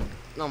pickaxes.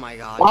 Oh my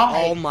god.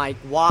 Why? Oh my,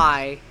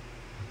 why?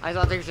 I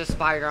thought there was a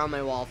spider on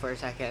my wall for a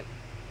second.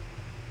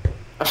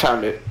 I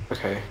found it.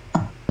 Okay.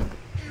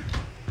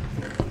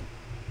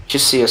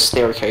 Just see a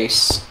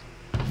staircase.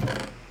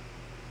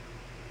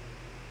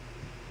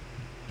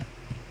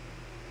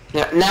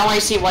 Now I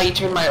see why you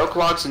turned my oak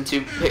logs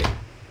into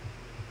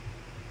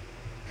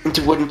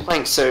wooden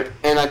planks. So,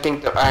 and I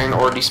think the iron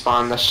ore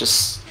despawned. That's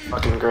just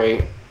fucking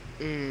great.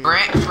 Mm.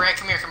 Brant,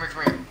 come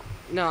here.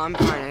 No, I'm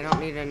fine. I don't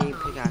need any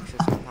pickaxes.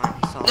 I'm fine.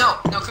 I saw No,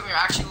 it. no, come here.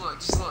 Actually, look.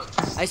 Just look.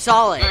 I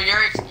saw it.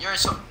 You're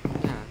so.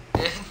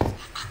 Yeah.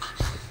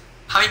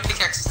 How many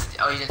pickaxes?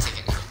 Oh, you didn't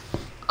take any.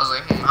 I was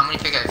like, how many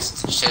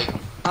pickaxes did you take?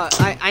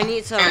 I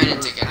need some. Here, I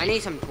didn't take any. I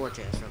need some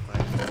torches real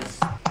quick.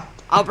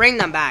 I'll bring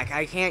them back.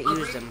 I can't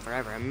use them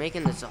forever. I'm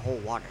making this a whole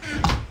water.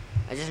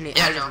 I just need.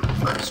 Yeah, no,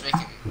 I'm just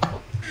making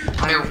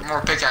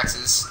more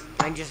pickaxes.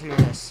 I just need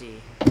to see.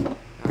 Okay.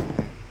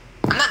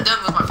 I'm not done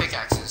with my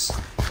pickaxes.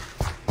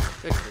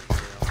 Good for you.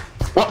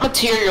 What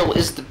material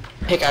is the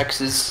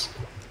pickaxes?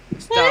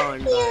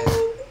 Stone, but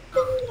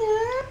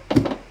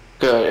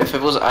Good. If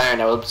it was iron,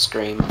 I would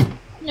scream.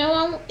 No,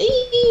 I'm.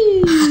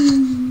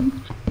 Ew.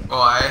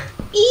 Why?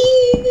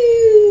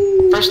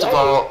 Ew. First of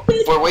all,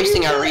 we're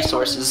wasting our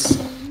resources.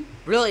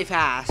 really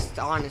fast,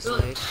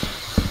 honestly.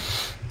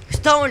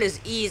 Stone is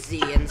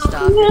easy and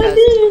stuff because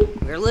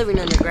we're living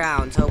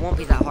underground, so it won't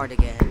be that hard to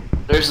get.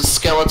 There's a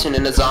skeleton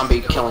and a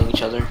zombie killing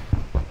each other.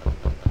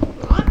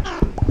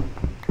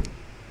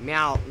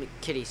 Meow,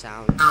 kitty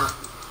sound.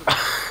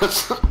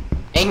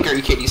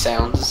 Angry kitty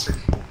sounds.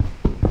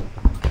 Oh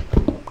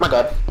my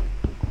god.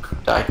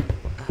 Die.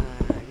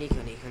 Nico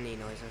knee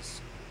noises.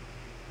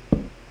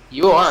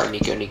 You are a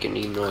Nico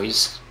knee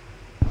noise.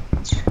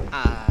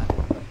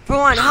 For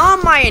one, how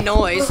am I a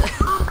noise?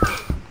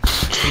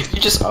 You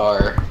just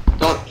are.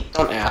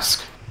 Don't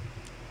ask.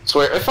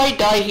 Swear, if I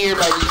die here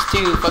by these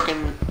two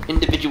fucking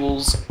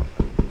individuals.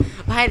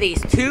 By these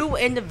two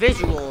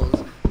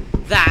individuals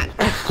that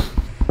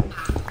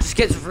just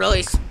gets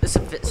really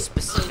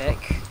specific.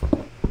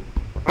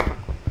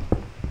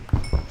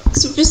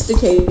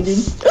 Sophisticated.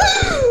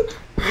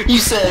 You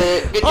said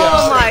it. Good job.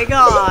 Oh my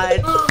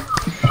god.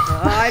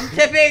 I'm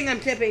tipping.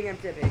 Almost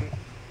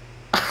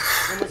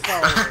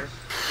fell over.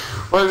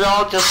 We're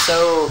all just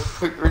so.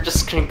 We're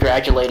just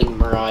congratulating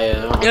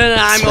Mariah. No,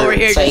 I'm over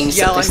here saying just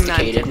yelling and I'm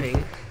sophisticated.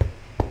 tipping.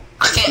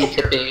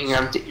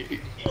 I'm tipping.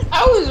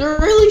 I was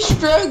really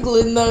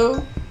struggling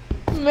though.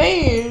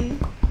 Man.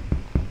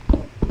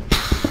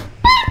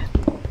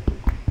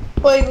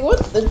 Like, what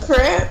the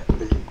crap?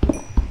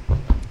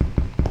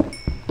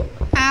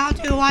 How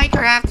do I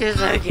craft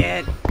this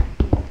again?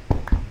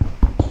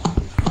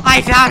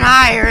 I found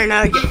iron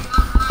again.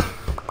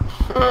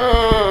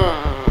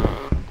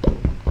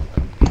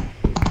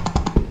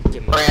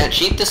 Brand,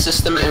 cheat the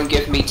system and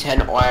give me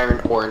 10 iron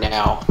ore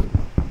now.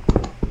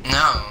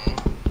 No.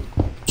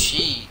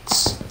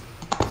 Cheats.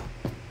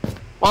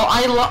 Well,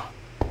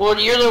 well,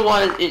 you're the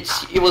one.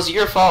 It was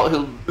your fault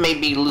who made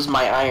me lose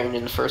my iron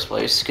in the first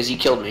place because you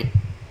killed me.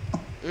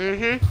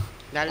 Mm-hmm.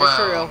 That is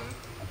Well, true.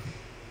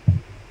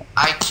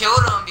 I killed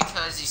him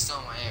because he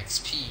stole my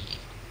XP.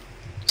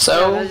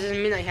 So That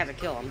doesn't mean I had to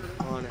kill him,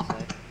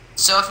 honestly.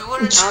 So if he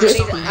wouldn't How have many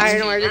stolen my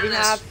iron XP, ore did you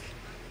have?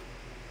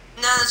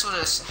 none of this would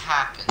have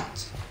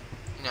happened.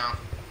 You know.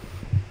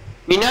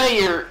 you know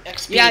your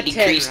XP Yeah, 10,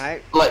 decrease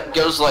right? like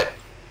goes like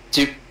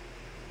to.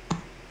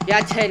 You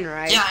had 10,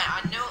 right? Yeah,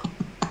 I know.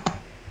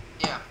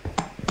 Yeah.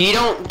 You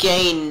don't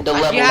gain the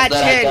levels You had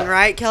that I 10, got.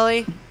 right,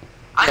 Kelly?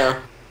 No.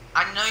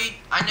 I know you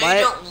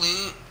What? don't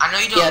lose. I know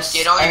you don't Yes,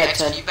 get all I your had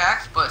XP 10.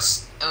 back, but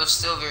it was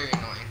still very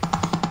annoying.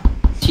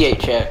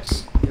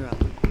 THX You're up.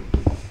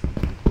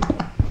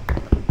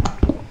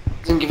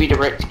 doesn't give you the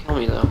right to kill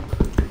me though.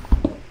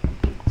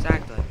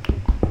 Exactly.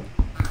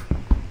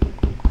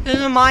 This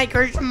is a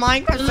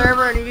Minecraft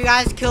server, and if you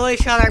guys kill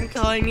each other, I'm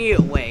killing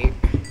you. Wait.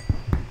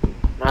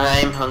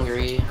 I'm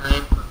hungry.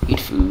 I need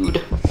food.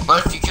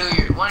 What if you kill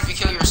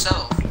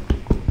yourself?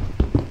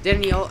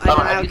 Then you, and Oh,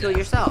 then I I'll did kill that.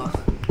 yourself.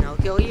 And I'll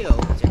kill you,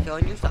 because you're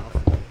killing yourself.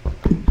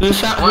 Who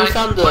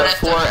found the What if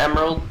 4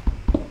 emerald?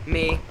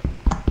 Me.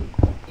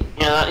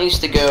 Yeah, that needs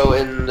to go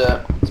in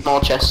the small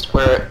chest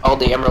where all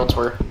the emeralds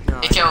were. No,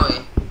 Hey Kelly,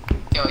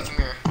 come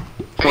here. Have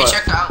you What?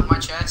 checked out my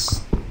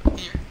chest?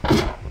 Here,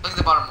 look at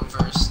the bottom one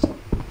first.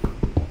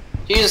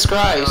 Jesus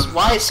Christ,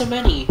 why so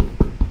many?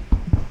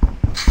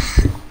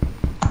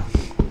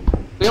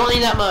 We don't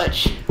need that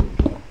much.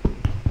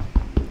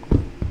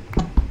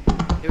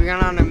 We're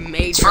going on a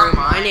major for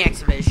mining mine.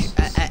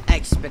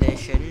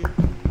 expedition.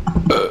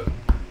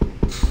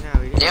 Yeah,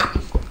 we did. Yep.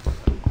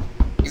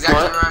 Exactly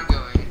What? where I'm going.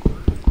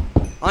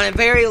 On a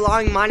very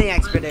long mining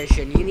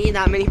expedition. You need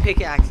that many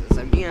pickaxes,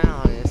 I'm being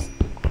honest.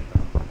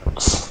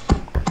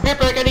 Here,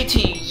 Breck, I need to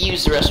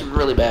use the restroom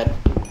really bad.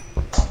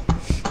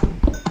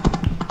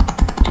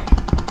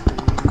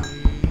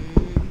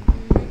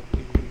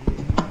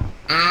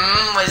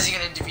 What is he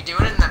gonna be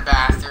doing in the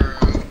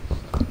bathroom?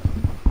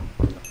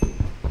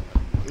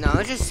 No, I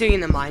was just singing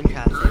the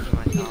Minecraft to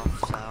myself,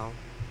 so.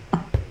 I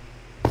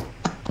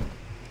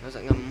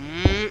wasn't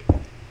going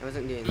I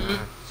wasn't doing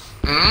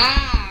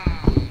that.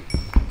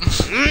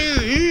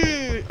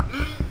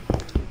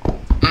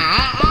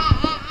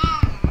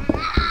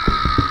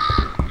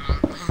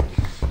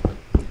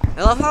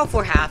 I love how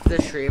for half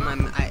the stream, my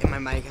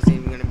mic isn't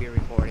even gonna be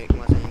recording.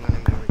 Wasn't even gonna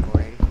be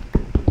recording.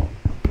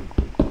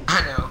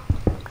 I know.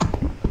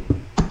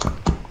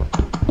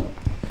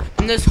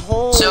 And this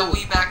whole So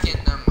we back in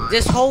the mine.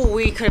 this whole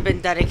week could have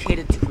been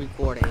dedicated to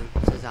recording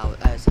since I was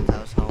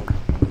home.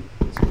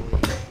 This whole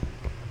week.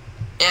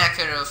 Yeah, I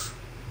could have.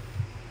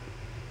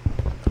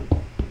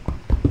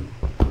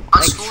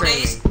 On Like school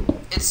days,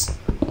 it's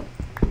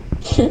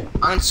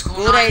On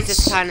school days, nights,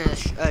 it's kind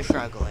of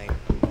struggling.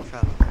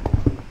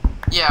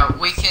 Yeah,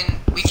 we can.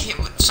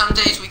 Some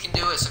days we can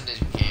do it. Some days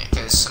we can't,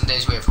 because some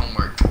days we have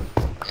homework.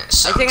 It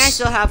sucks. I think I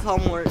still have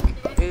homework.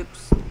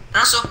 Oops. And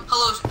also,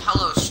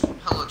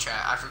 hello,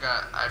 chat. I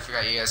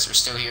forgot you guys are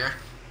still here.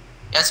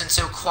 You guys been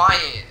so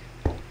quiet.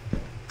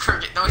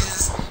 Cricket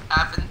noises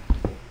happen.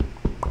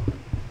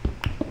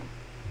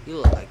 You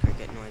look like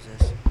cricket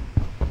noises.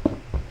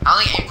 I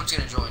don't think anyone's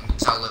gonna join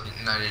because how late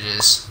at night it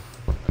is.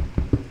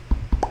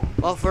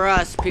 Well, for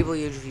us, people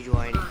usually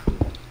join.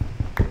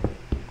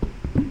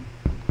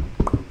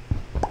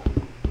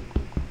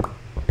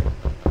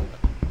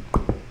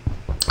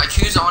 Like,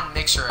 who's on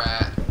Mixer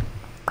at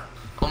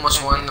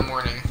almost 1 in the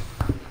morning?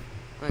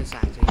 What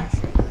exactly you're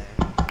sure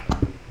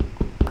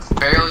there?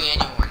 Barely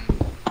anyone.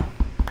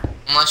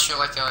 Unless you're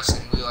like us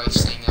and we like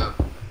staying up.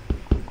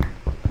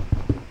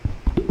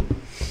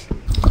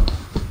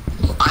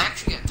 I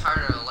actually got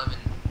tired at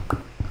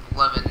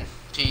 11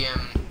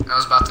 p.m. and I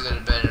was about to go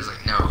to bed and I was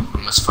like, no, I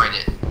must fight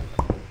it.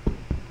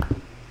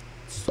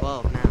 It's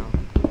 12 now.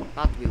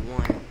 About to be 1.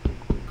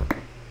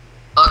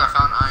 Look, I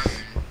found iron.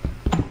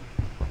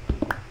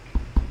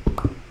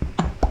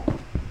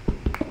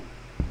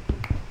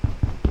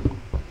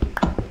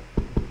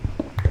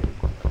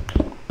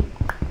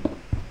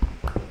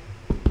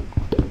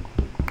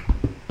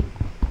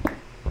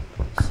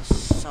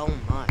 So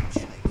much.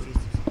 Like,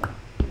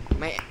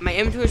 Jesus. My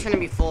inventory is gonna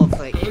be full of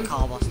like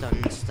cobblestone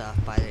and stuff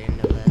by the end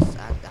of this.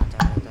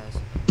 After this.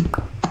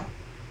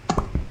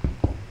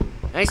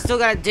 And I still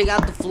gotta dig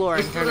out the floor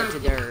and turn it to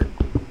dirt.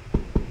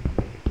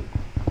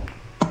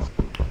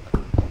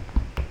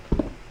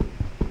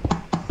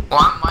 Well,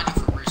 I'm mining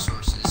for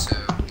resources, so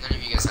none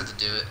of you guys have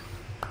to do it.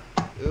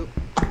 Oop.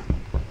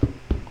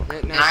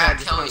 Nick, And I got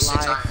Kelly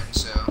 6 iron,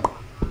 so.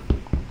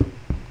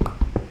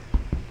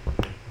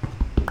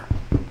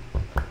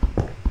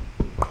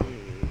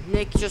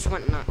 Nick just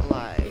went not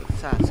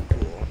live. That's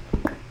cool.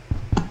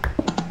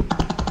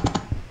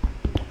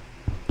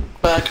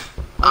 Back.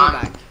 I'm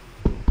back.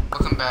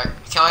 Welcome back.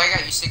 Kelly, I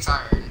got you 6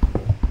 iron.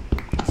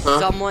 Huh?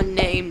 Someone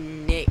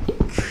named Nick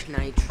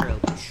Nitro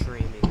is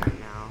streaming right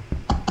now.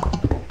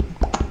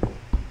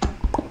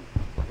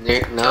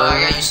 Nick, Kelly,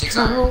 I got you 6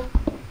 iron.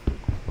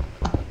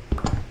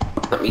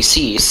 Let me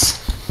see.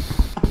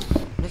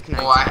 Nick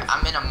Nitro. Oh,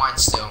 I'm in a mine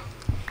still.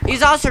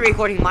 He's also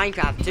recording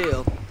Minecraft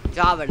too.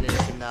 Java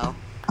edition though.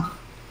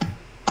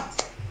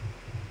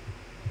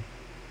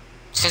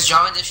 Because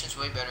Java Edition's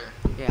way better.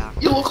 Yeah.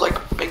 You look like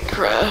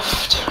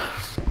Minecraft.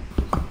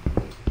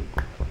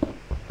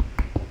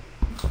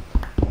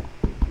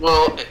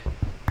 Well,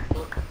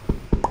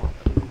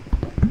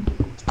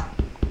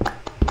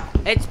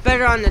 It's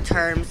better on the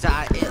terms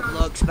that it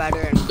looks better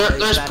and plays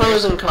there's better.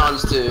 pros and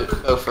cons to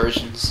both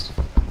versions.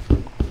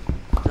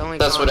 The only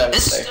That's con- what I would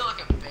This is say. still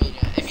like a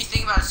beta. If you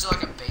think about it, it's still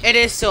like a beta. It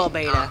is still a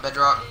beta.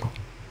 Bedrock.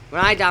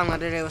 When I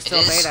downloaded it, it was still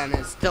It is? beta, and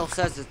it still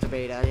says it's a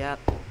beta. Yep.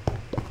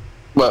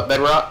 What,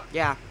 Bedrock?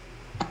 Yeah.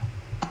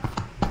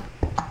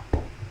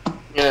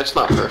 Yeah, it's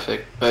not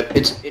perfect, but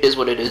it is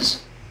what it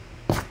is.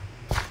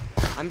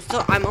 I'm It's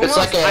like I'm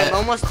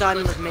almost done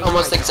with making.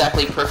 Almost my-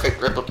 exactly perfect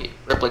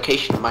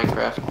replication of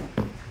Minecraft.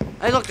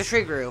 Hey, look, the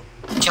tree grew.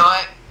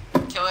 Kelly,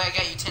 I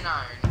got you 10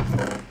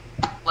 iron.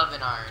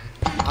 11 iron.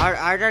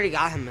 I already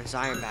got him his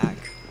iron back.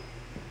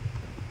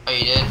 Oh,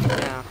 you did?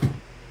 Yeah.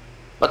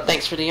 But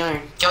thanks for the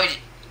iron. Kelly,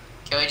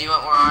 do you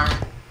want more iron?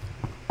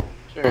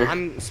 Sure.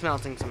 I'm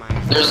smelting some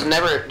iron. There's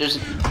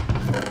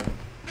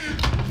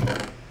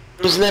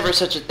never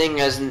such a thing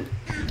as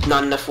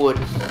not enough wood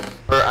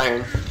or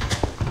iron.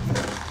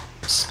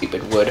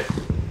 Stupid wood.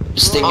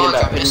 Just thinking Oh, look,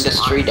 about I putting missed this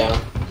some tree iron.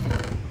 down.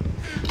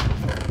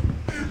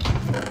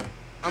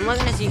 I'm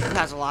looking to see who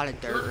has a lot of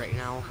dirt right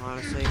now,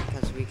 honestly,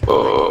 because we can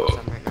Oh.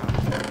 find some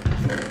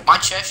right now. My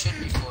chest should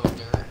be full of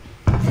dirt.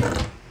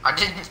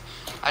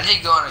 I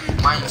did go on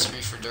a mining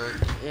spree for dirt.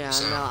 Yeah,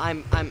 so. no,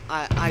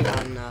 I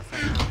got enough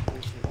right now.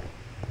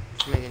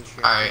 Just making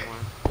sure. Alright.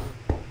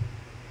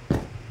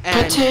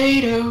 And,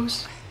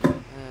 Potatoes. go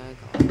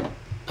on.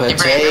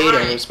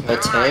 Potatoes.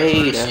 Remember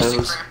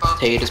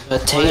Potatoes.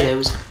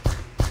 Potatoes.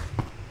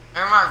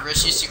 Remember my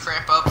wrist used to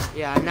cramp up?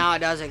 Yeah, now it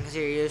doesn't because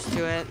you're used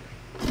to it.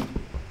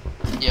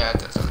 Yeah, it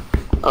doesn't.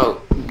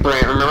 Oh,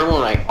 Brant, remember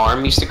when my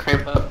arm used to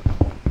cramp up?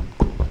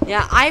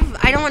 Yeah, I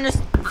don't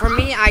understand. For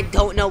me, I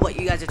don't know what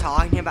you guys are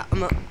talking about.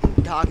 I'm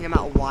talking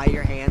about why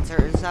your hands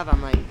hurt and stuff.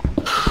 I'm like,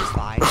 it's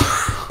fine.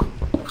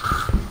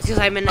 It's because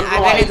I've been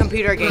a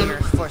computer gamer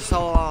for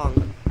so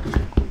long.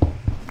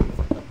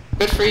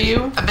 Good for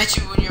you. I bet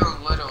you when you were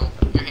little,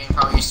 your hand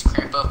probably used to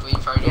cramp up, but you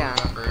probably don't Yeah.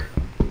 remember.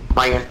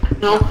 Iron.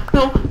 No.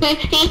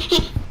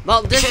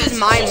 Well, this Because is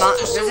my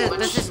there's so much-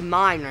 this is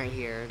mine right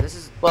here. This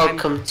is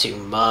Welcome to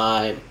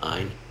my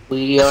mine.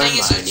 We The are thing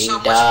is, there's so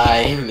mining much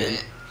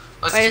diamond.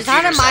 Wait, is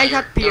that a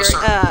Minecraft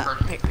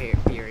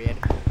period?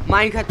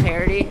 Minecraft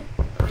parody?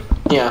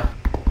 Yeah.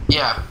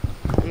 Yeah.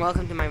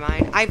 Welcome to my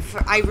mind. I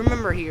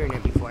remember hearing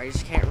it before. I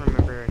just can't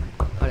remember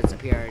But it's a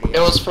parody. It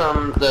was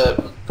from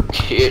the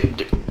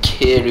kid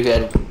who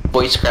had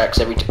voice cracks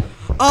every time.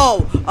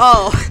 Oh!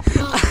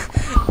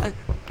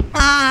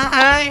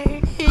 I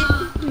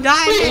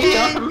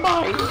diamond.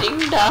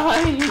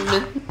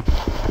 Diamond.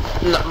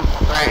 No,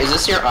 alright, is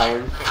this your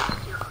iron?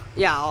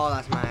 Yeah, oh,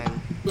 that's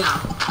mine.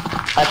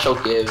 I shall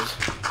give.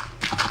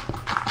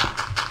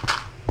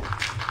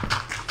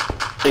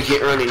 I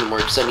can't run anymore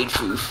because I need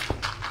food.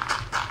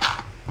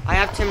 I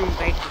have 10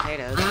 baked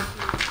potatoes.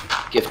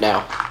 Give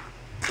now.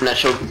 And that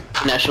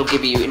shall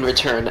give you in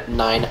return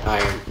 9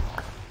 iron.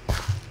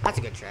 That's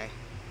a good tray.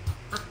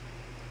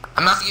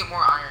 I'm about to get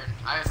more iron.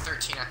 I have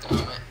 13 at the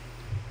moment.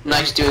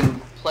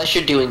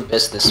 Pleasure doing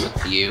business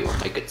with you,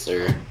 my good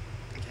sir.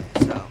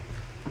 Okay, so.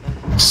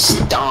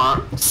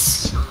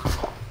 Stonks.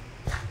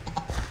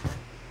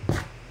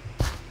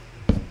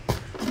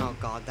 Oh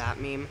god, that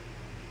meme.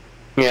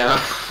 Yeah.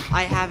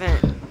 I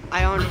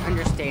don't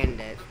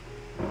understand it.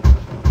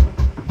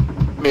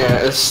 Yeah,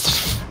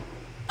 it's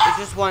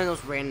just one of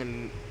those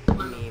random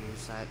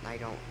memes that I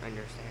don't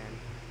understand.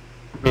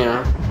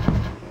 yeah.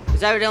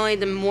 Because evidently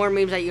the more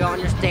memes that you don't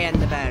understand,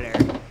 the better.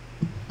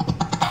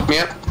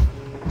 Yep.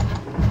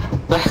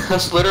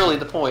 That's literally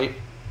the point.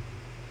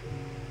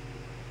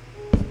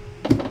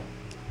 I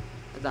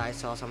thought I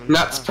saw someone.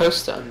 Not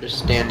supposed to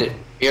understand it.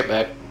 You're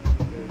back.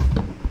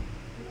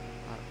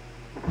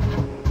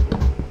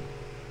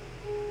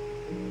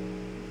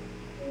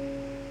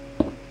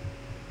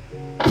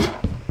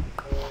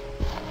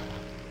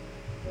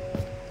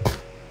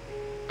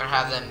 Gonna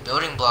have them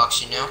building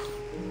blocks, you know?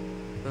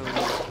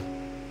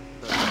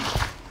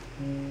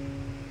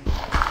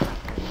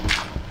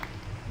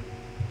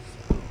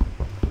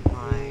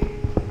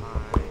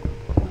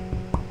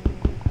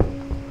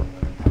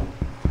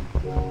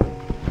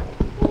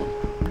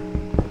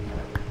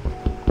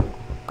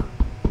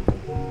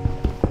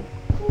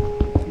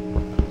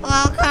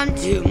 Welcome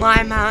to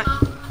my mind.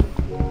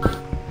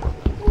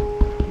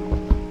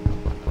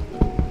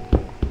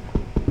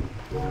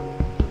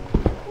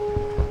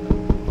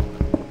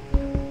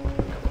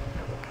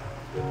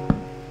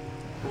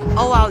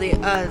 Oh wow,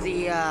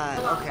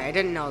 okay, I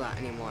didn't know that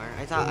anymore.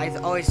 I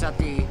always thought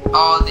the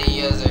All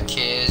the other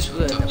kids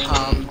with the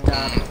pumped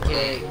up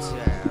kids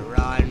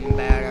run,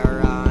 better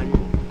run,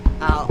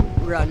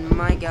 outrun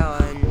my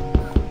gun.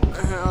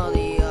 All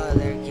the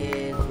other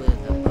kids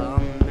with the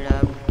pumped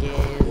up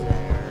kids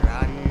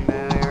run,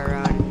 better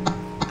run,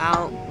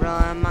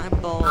 outrun my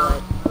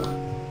bullet.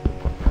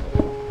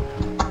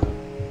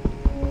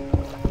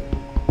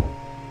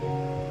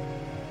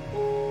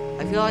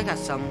 I feel like at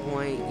some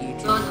point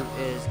YouTube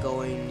is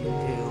going to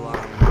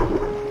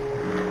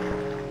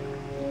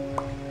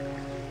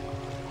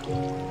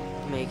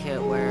make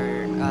it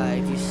where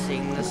if you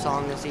sing the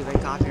song it's even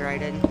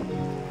copyrighted.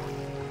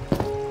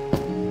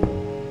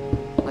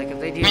 Like if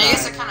they do I mean, I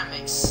guess that. that kind of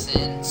makes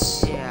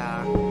sense.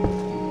 Yeah.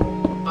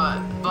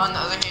 But on the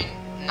other hand,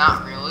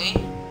 not really.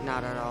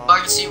 Not at all. But I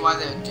can see why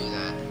they would do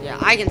that. Yeah,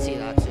 I can see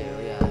that too,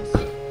 yes.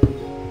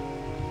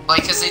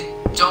 Like, because they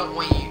don't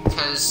want you,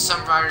 because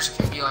some writers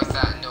can be like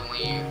that and don't want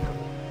you.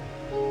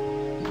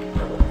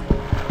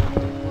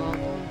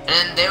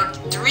 And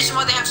the reason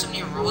why they have so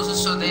many rules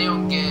is so they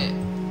don't get,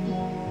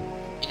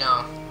 you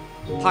know,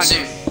 Punished.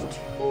 sued.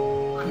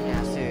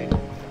 Yeah, sued.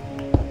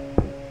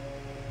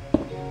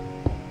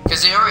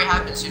 Because they already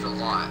have been sued a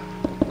lot.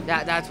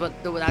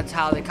 That's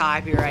how the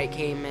copyright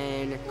came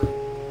in.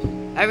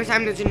 Every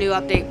time there's a new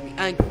update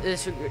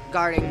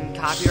regarding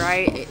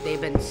copyright, they've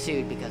been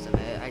sued because of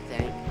it, I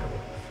think.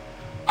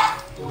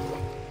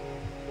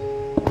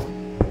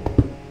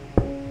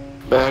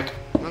 Back.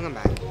 Welcome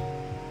back.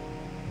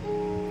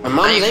 My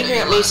mom's angry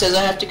at me, says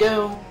I have to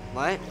go.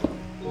 What?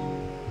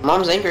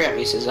 Mom's angry at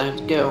me, says I have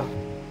to go.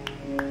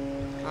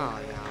 Oh,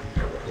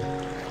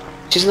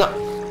 yeah. She's not.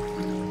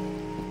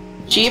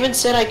 She even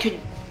said I could.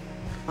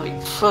 Like,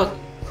 fuck.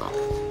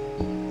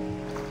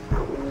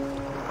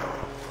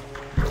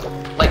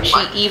 Like, she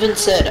even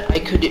said I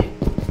could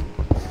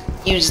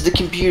use the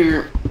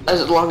computer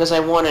as long as I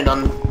wanted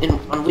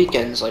on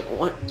weekends. Like,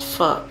 what the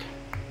fuck?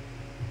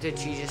 Did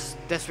she just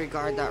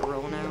disregard that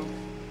rule now?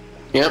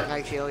 Yep.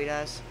 Like she always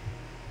does?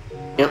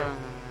 Yep.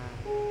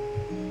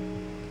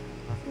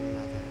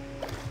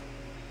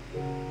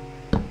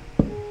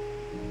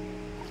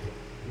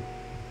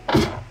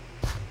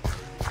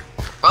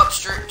 Well,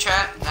 straight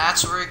chat,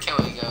 that's where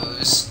Kelly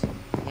goes.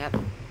 Yep.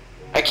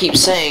 I keep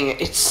saying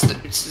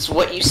it's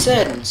what you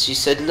said, and she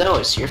said no.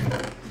 It's your.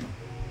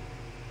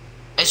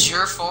 It's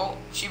your fault.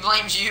 She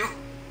blames you.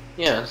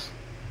 Yes.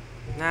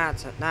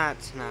 That's not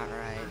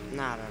right.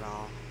 Not at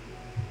all.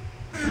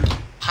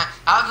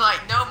 I'm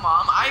like, no,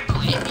 Mom, I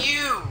blame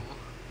you.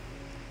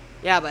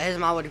 Yeah, but his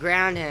mom would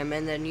ground him,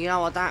 and then you know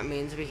what that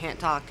means. We can't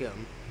talk to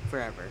him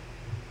forever.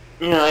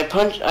 You know, it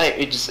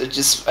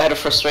just out of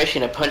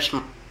frustration, I punched.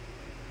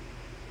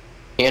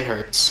 Hand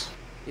hurts.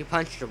 You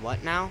punched her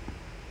what now?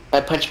 I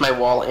punched my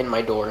wall in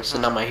my door, so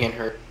now my hand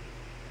hurt.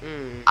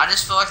 Hmm. I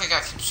just feel like I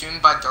got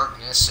consumed by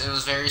darkness. It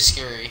was very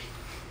scary.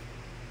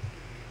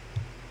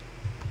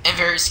 And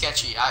very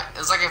sketchy. It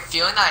was like a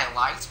feeling that I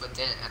liked, but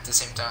didn't at the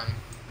same time.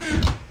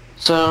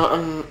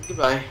 So,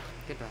 goodbye.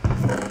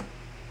 Goodbye.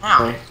 Wow.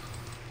 Bye.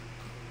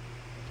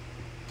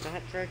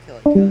 Not try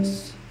killing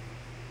us.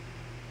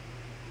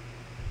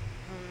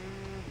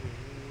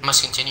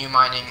 Must continue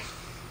mining.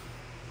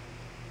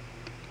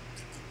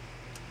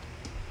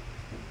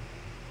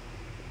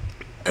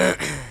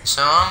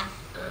 So, I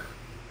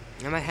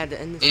might have to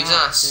end this leaves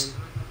out us.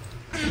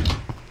 soon.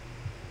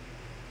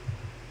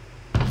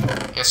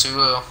 Yes, we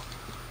will.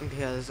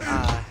 Because,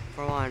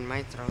 for one,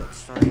 my throat's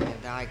starting to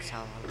die because how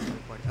long I'm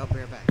recording. Oh,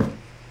 we're back.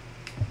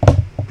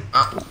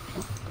 Oh.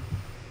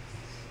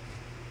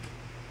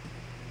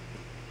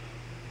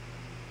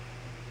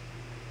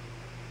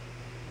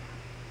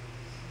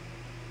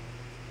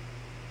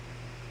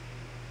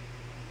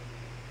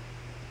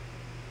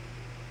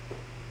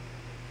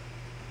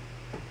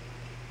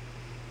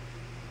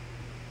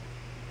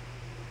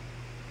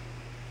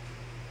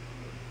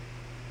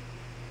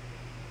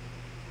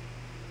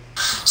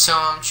 So,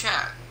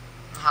 chat,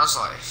 how's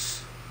life?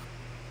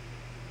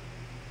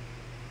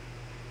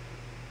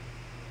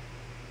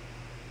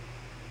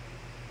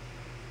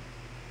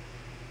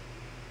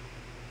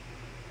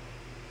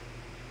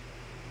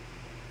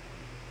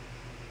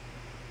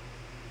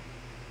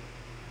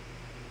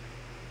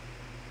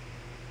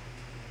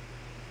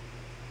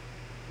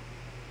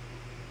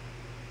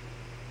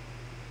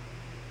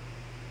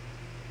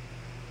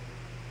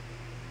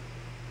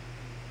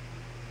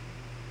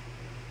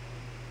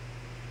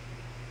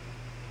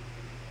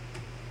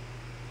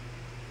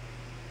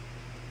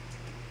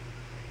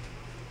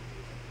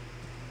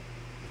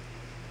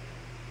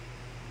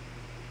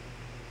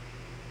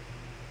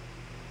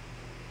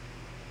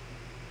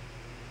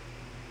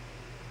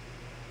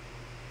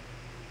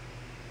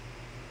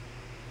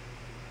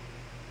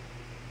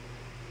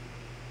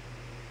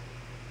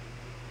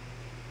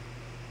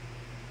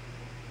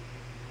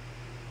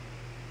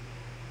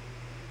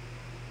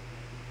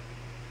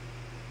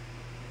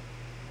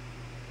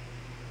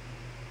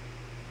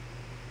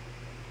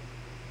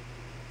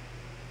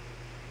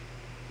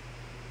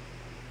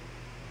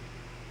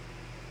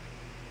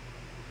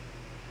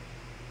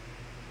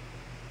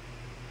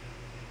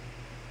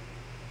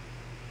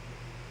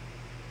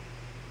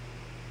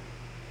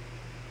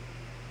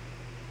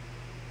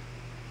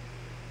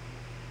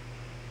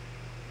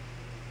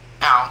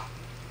 Ow.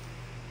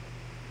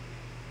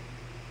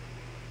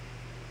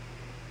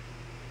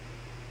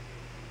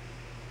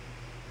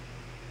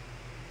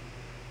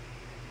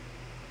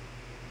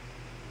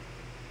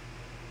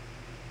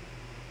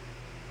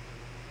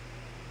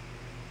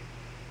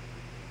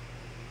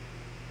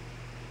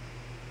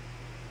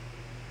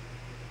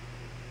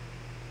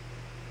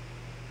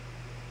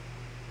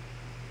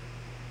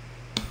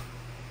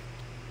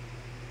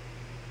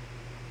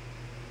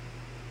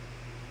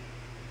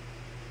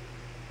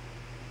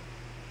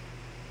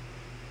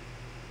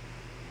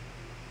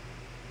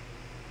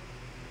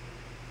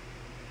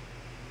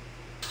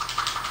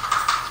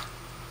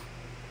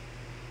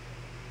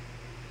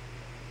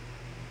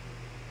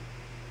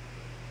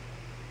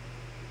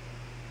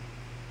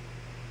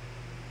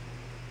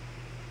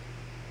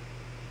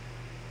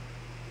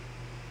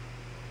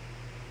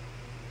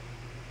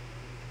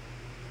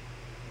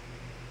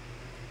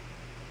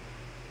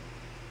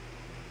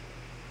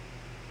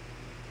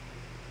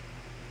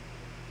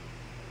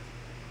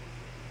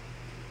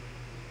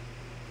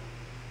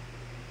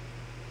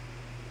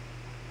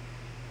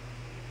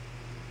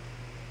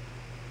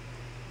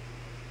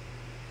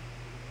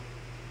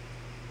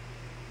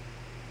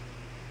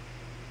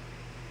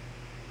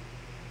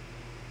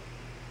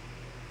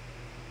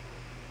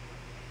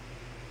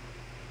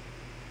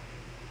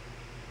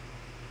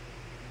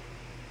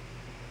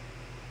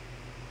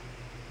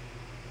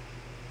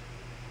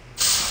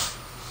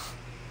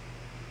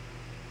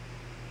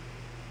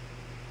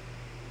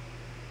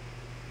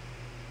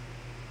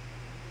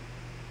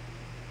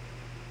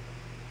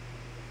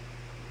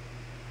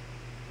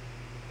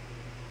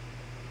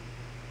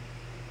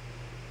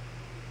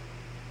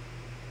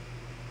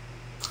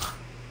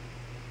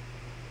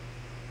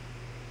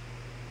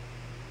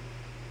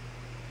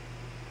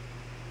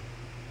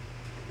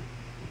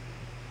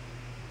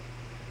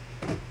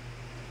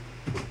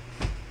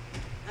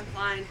 I'm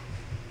fine.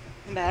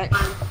 I'm back.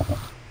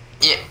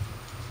 Yeah.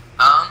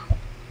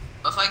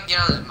 If I can get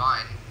out of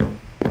mine.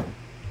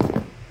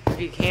 If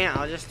you can't,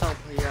 I'll just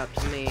teleport you up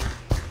to me.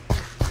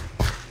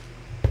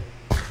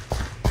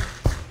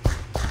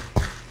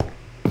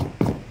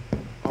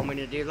 Want me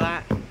to do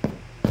that?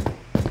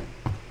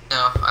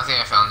 No, I think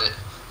I found it.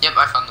 Yep,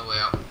 I found the way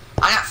out.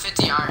 I got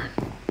 50 iron.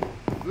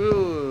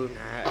 Ooh,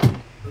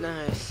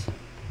 nice.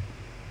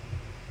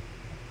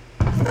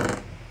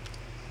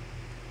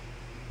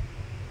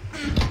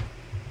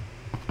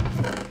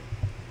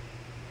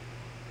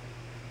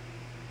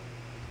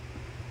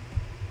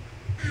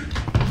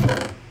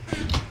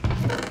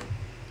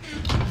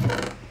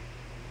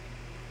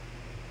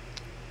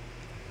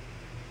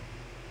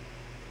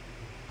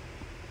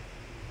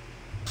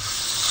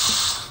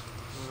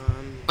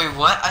 Wait,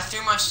 what? I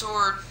threw my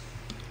sword.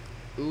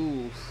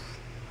 Ooh.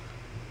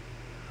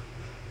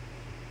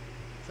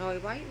 Joey,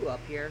 why are you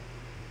up here?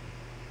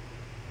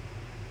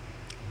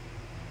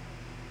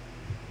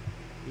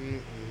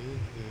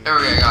 There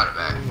we go, I got it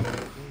back.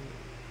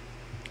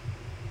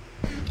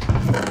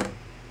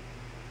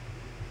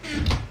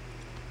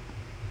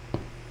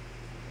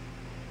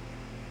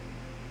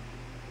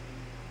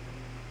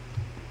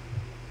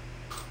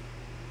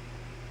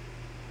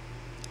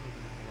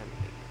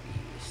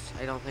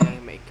 I don't think I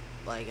can make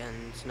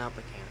leggings. Nope,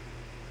 I can't.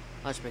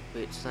 Let's make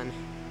boots then.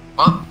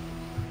 Well,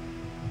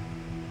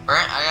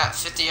 alright, I got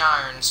 50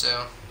 iron,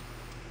 so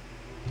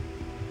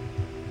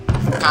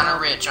kind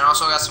of rich. I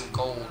also got some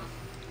gold.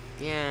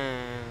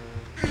 Yeah.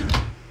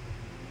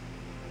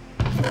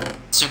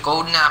 Some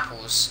golden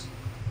apples.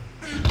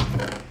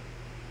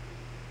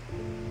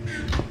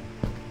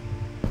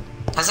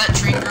 Has that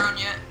tree grown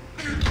yet?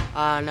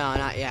 No,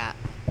 not yet.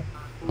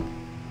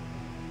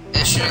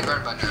 It should have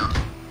grown by now.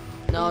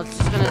 No, it's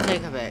just gonna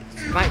take a bit.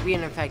 It might be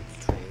an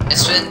infected tree.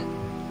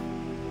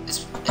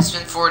 It's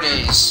been 4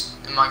 days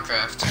in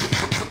Minecraft.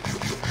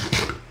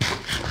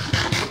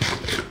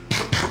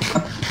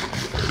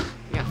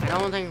 Yeah,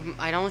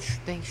 I don't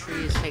think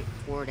trees take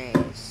 4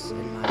 days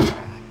in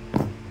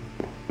Minecraft.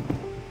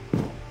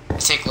 It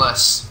take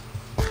less.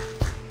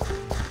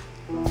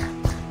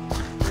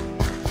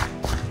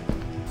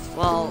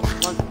 Well,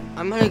 look,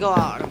 I'm gonna go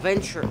out on a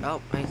venture.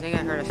 Oh, I think I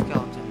heard a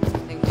skeleton. I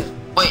think that.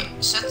 Wait,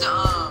 set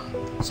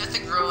the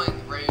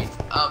growing rate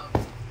up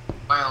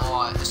by a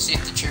lot to see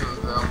if the tree will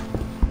grow.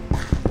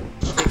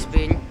 6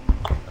 speed.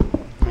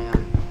 Yeah.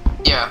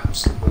 Yeah.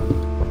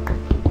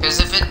 Because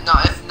if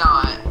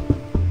not,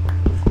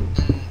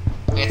 then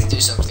we have to do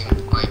something.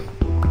 Like,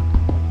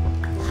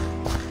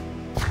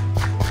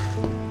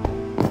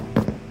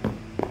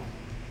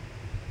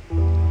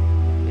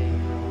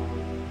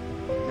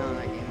 No,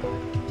 not game roll.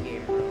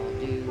 Game roll.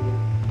 Do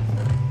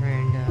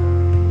random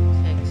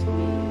 6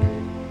 speed.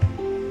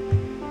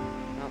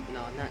 Oh,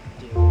 no, not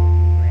do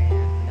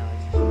random. No,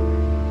 it's just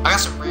random. I got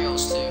some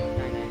rails too.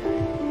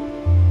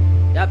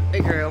 999. Yep,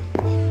 it grew.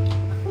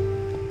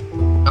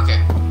 Okay.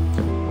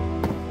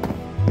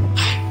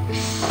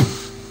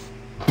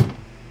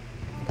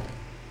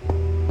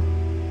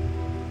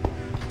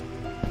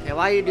 Okay,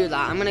 while you do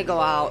that, I'm gonna go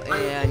out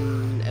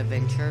and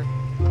adventure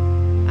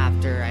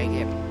after I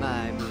get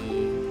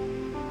me.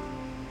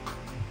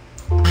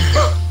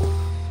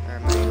 Or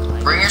my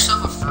like. Bring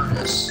yourself a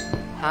furnace.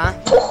 Huh?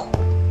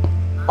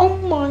 Oh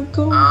my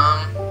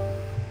god.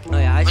 Oh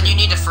yeah, I When should. you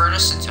need a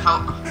furnace, it's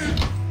how.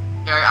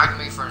 Yeah, I can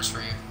make a furnace for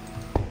you.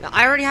 No,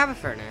 I already have a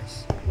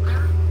furnace.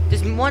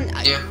 This one.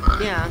 Yeah.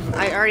 Yeah,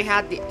 I already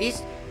had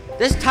these.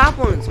 This top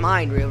one's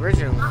mine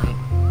originally.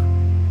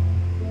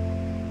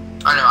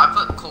 I know. I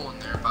put coal in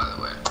there, by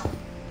the way.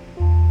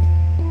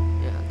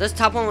 Yeah, this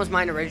top one was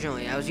mine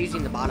originally. I was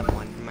using the bottom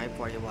one for my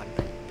 41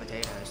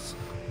 potatoes.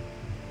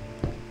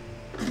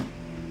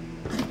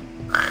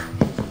 Alright.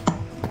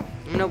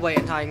 I'm gonna wait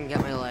until I can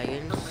get my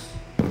leggings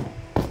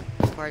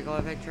before I go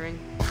adventuring.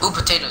 Ooh,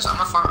 potatoes. I'm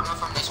gonna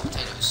farm these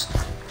potatoes.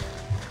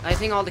 I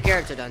think all the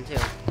carrots are done too.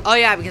 Oh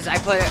yeah, because I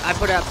put it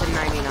up to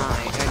 99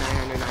 or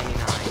 999.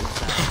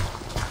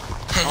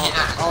 So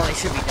Yeah. all they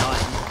should be done.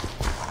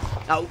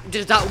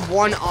 Just that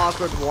one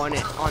awkward one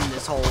on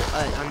this whole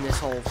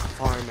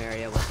farm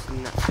area was.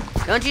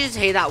 Don't you just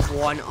hate that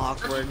one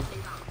awkward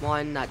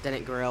one that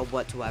didn't grow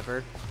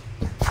whatsoever?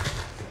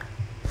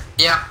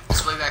 Yeah,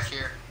 it's way back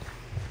here.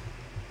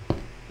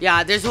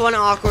 Yeah, there's one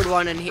awkward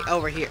one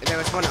over here. There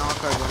was one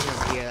awkward one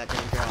over here that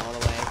didn't grow all the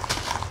way.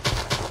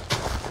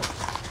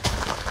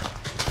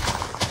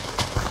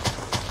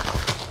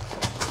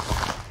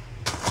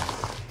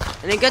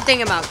 And the good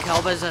thing about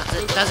kelp is that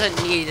it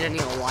doesn't need any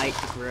light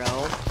to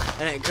grow,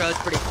 and it grows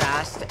pretty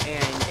fast,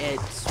 and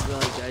it's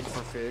really good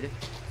for food.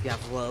 You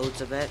have loads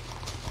of it.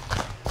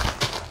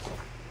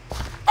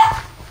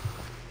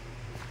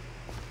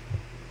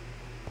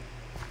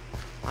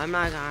 I'm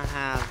not gonna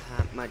have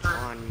that much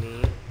on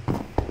me.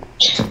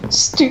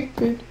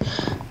 Stupid.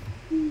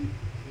 I'm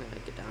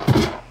gonna get down.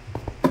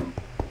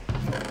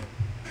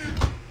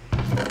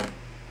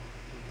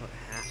 Put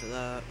half of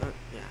those.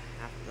 Yeah,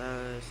 half of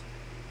those.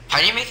 How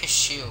do you make a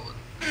shield?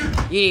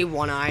 You need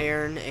 1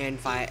 iron and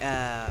 5. Okay.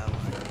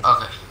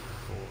 4,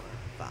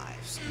 5,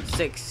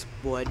 6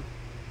 wood.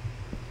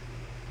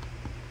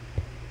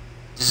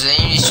 Does any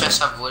of these chests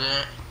have wood in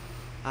it?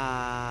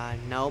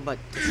 No, but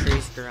the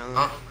tree's grown.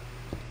 Oh.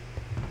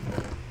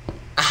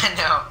 I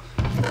know.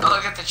 I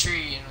look at the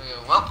tree and we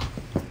go, well.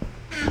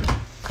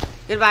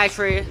 Goodbye,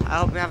 tree. I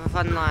hope you have a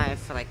fun life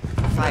for like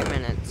 5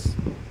 minutes.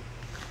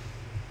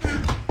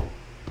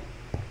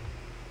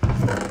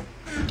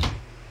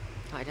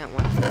 I don't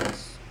want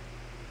this.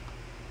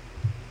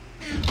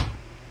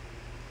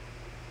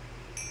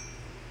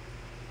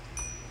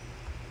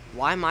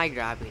 Why am I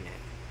grabbing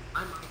it?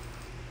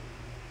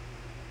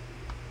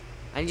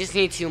 I just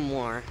need 2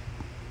 more.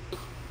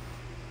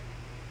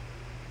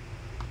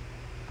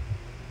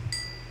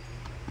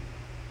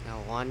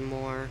 Now 1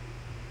 more.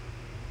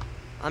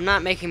 I'm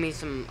not making me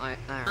some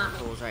iron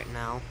tools right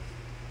now.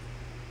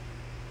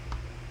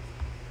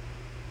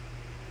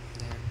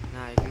 There.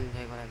 Now you can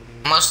take whatever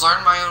you I must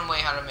learn my own way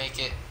how to make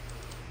it.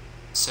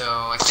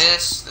 So, like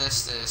this.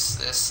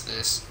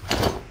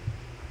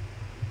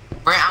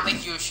 Brent, I'll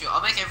make you a shield.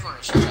 I'll make everyone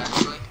a shield,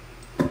 actually.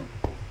 I'm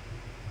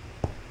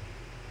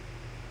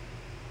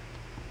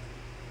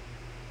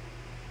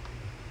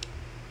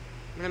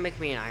gonna make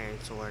me an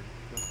iron sword,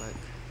 real quick.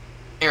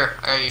 Here,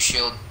 I got your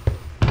shield.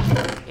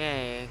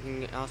 Yeah,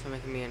 you can also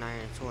make me an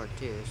iron sword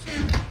too, so.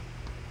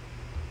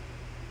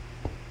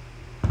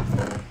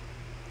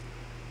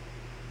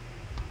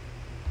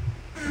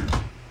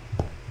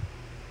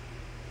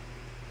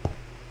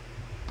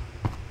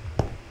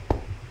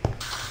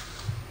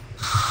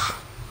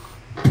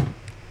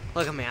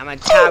 Look at me, I'm a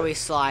tabby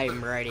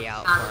slime ready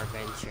out for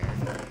adventure.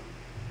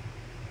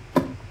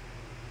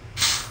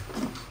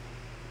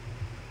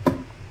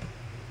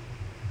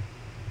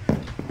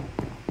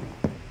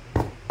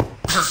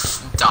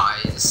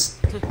 Dies.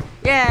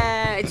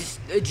 Yeah, it just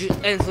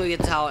instantly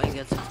gets out and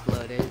gets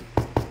exploded.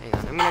 Hang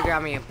on, I'm gonna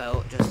grab me a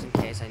boat just in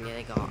case I need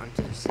to go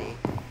onto the sea.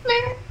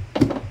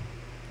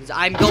 'Cause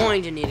I'm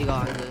going to need to go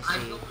onto the sea.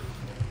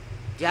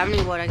 Do you have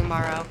any wood I can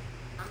borrow?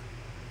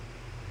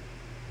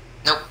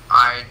 Nope,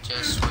 I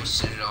just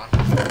wasted it all.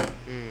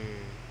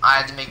 I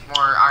had to make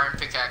more iron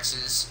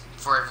pickaxes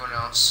for everyone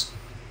else.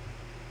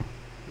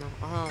 No,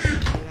 oh,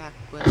 come back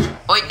with.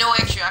 Oh, wait, no,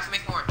 actually, I can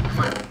make more.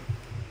 Never mind.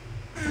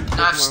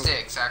 No, I have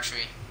sticks,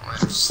 actually. I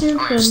have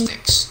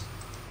sticks.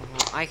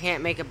 I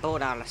can't make a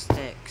boat out of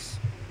sticks.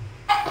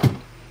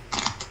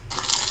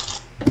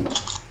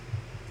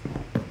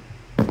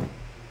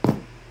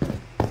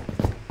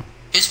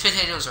 Whose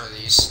potatoes are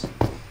these?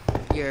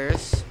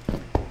 Yours.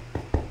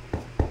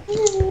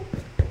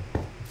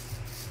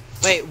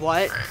 Wait,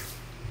 what?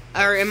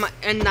 Or in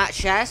that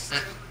chest? In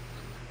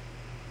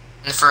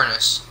the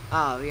furnace.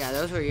 Oh, yeah,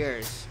 those were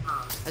yours.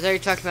 I thought you were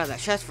talking about that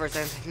chest first.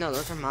 I was like, no,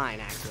 those are mine,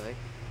 actually.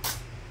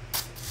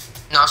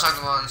 No, it's not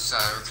the ones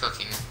that were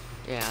cooking.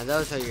 Yeah,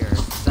 those are yours.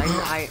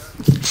 I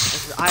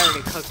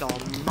already cooked all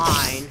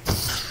mine.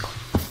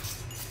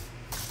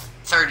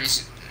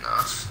 30's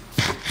enough.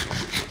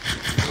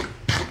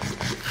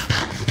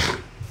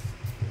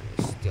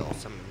 Steal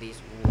some of these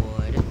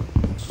wood.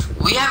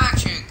 We have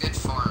actually a good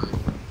farm.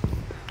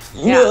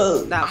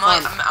 Yeah, that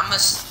farm.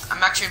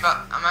 I'm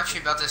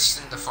actually about to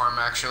extend the farm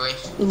actually.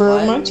 Bro,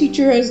 What? my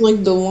teacher has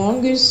like the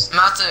longest I'm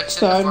about to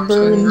extend the farm so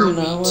I can sideburns grow and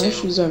wheat too.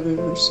 eyelashes I've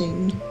ever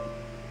seen.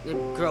 You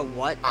grow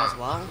what as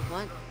well?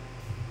 What?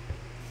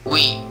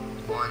 Wheat.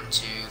 1,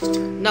 2, 3.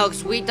 No,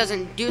 because wheat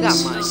doesn't do that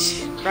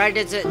much. Bread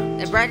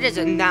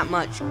isn't that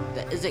much.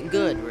 That isn't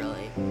good,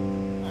 really.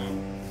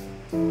 1.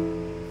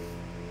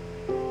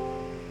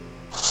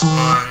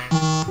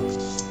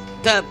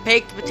 The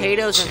baked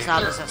potatoes and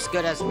stuff is as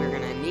good as we're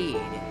gonna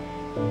need.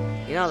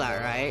 You know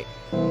that, right?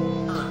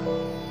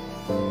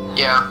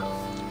 Yeah.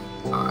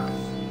 5.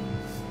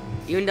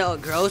 Even though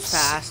it grows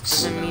fast,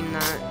 doesn't mean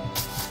that.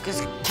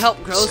 Because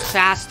kelp grows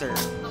faster.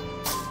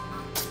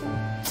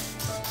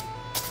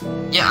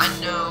 Yeah, I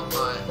know,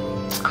 but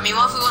I mean,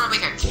 what if we want to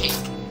make a cake?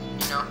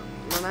 You know?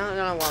 Well, I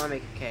don't want to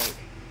make a cake.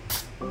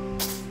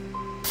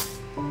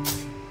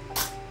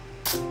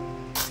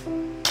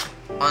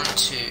 1,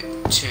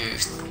 2, 2,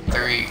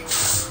 3,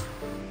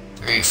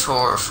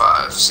 4,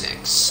 5,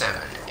 6,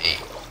 7,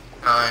 8,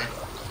 9,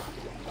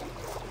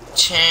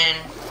 10,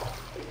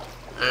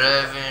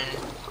 11,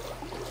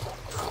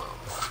 12.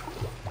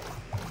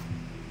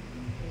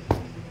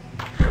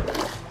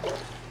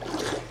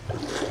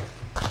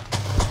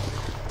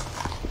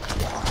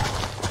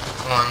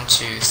 1,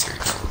 2, 3,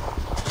 4.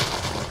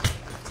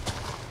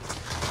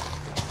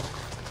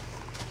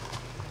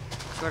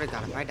 Swear to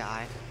God, if I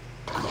die.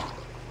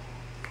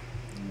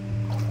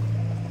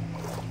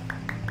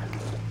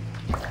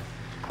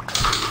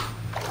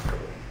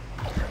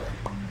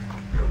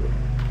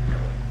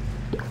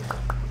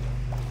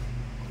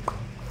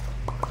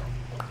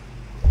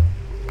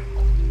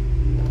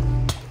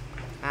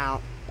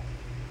 Ow.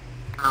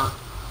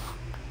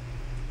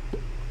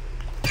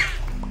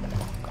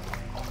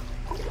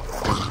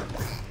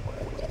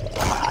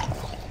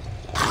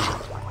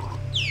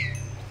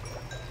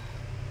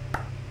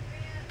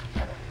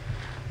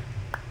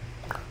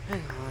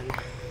 Hang on.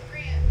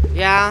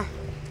 Yeah.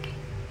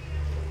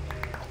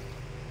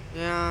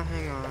 Yeah,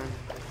 hang on.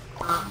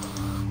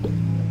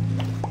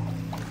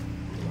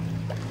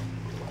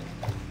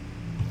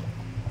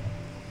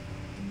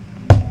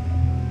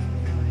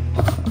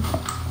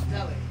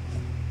 Zoe.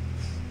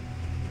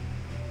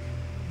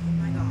 Oh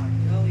my God,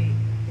 Zoe.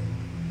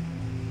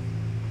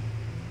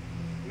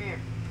 Come here.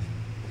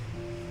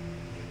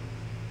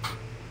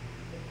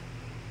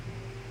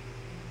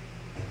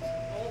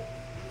 Oh,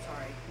 I'm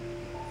sorry.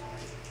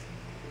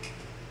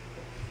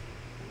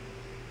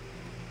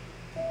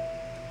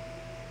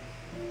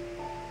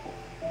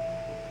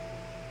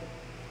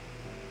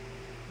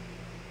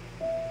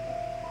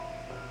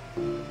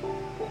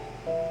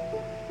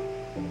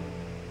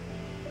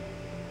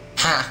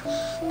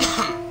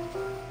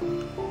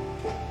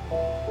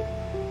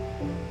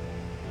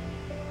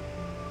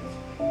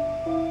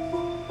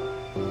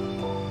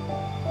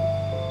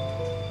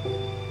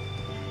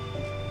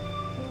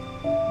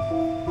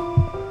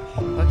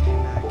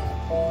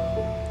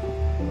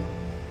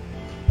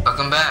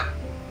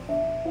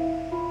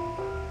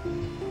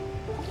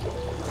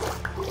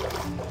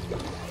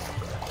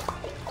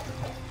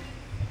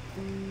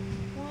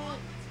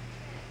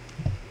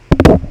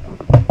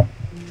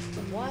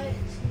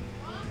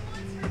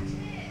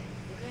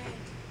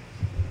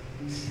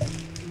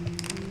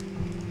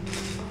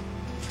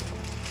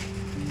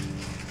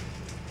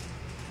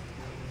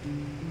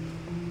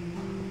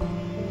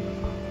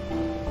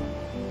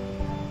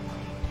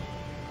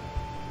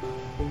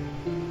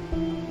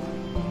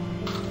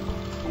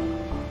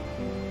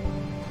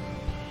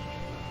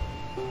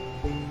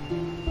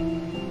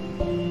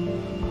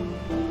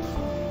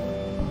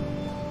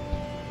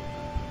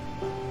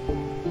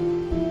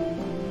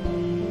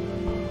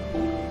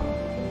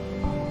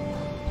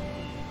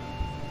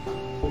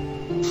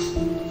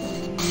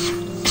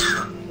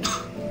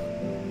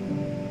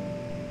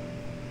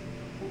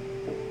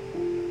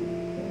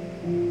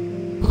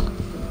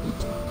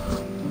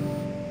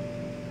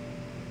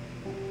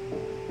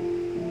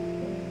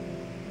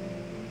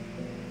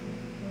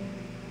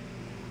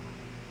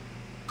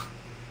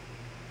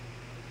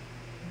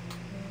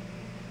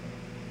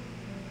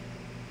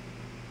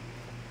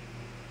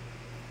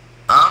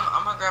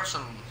 I'm gonna grab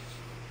some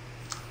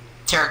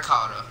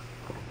terracotta.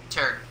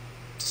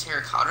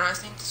 Terracotta, I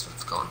think that's what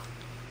it's called.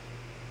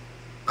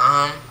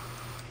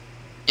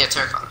 Yeah,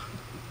 terracotta.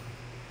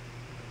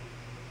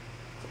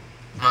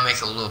 I'm gonna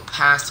make a little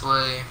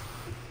pathway.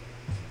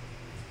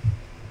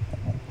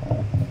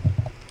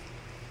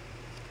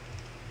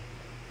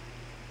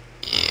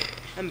 Yeah.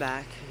 I'm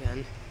back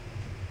again.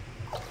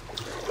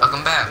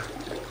 Welcome back.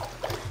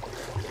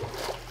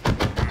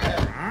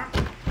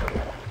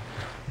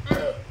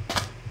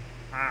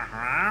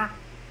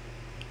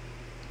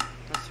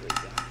 That's what we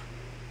got.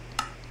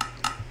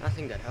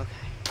 Nothing good,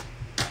 okay.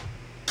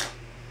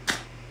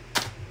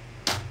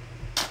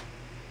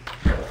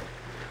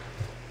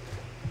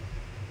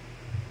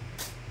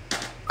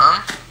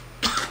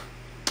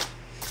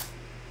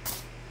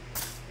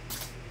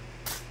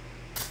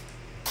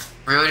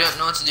 Really don't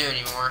know what to do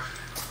anymore.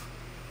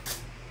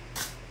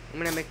 I'm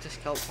gonna make the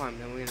scalp farm,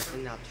 then we're gonna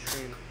end out the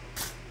stream.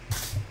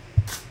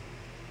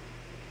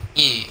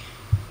 Yeah.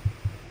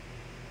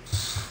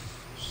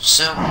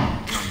 So.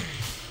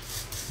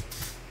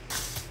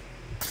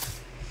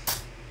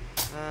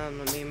 Let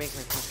me make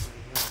my custom.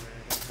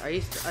 Are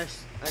you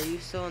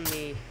still in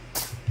the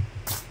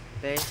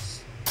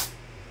base?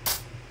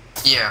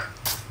 Yeah.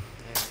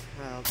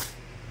 Well,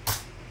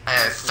 I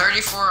have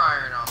 34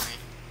 iron on me.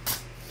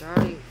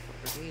 30.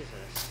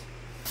 Jesus.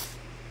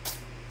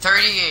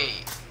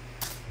 38.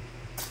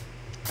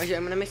 Actually,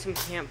 I'm gonna make some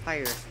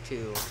campfires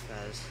too,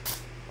 because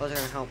those are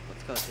gonna help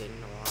with cooking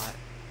a lot.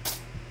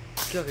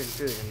 Cooking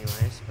food,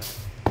 anyways, but.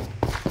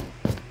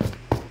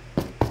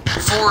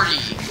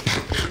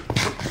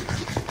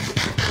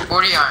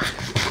 40 iron.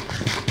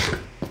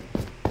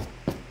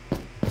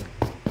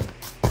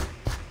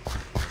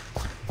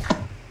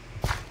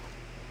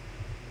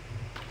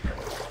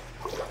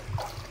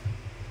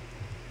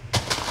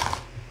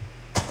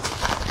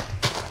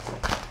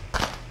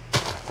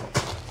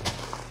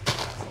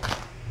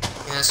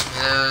 Yes,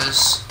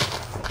 those.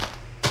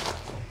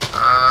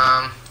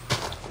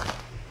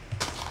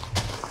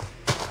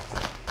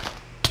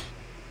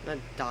 Not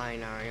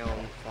dying our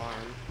own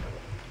farm.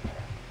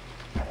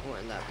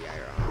 Wouldn't that be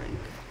ironic?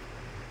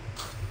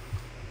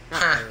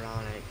 Not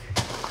ironic.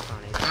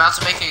 Funny. I'm about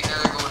to make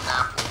another golden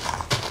apple.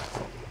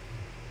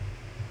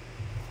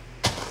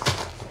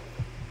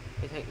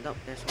 You think? Nope,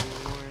 there's one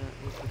more that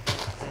we can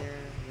put there,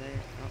 oh, no,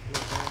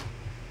 there.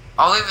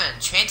 I'll even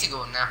enchant a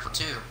golden apple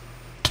too.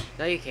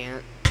 No, you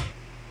can't.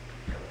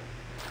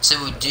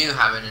 So we do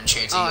have an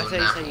enchanted Oh, I thought golden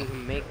you apple. said you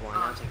can make one.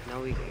 I was like, no,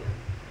 we can't.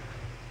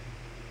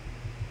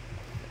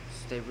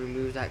 So they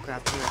removed that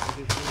crafting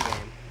recipe from the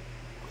game.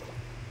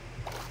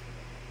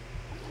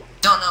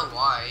 Don't know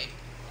why.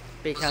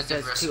 Because It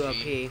was a it's good too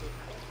recipe. OP.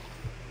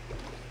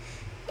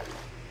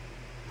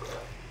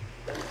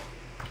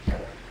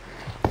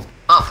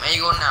 Oh, maybe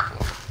golden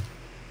apple.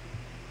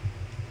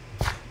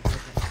 Okay,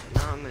 so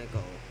now I'm gonna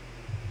go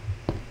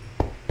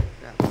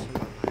grab some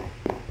of my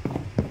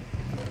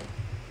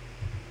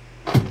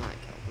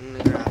kelp. I'm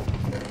gonna grab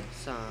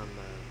some of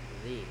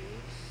these.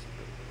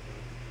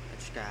 I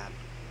just grabbed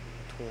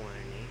 20.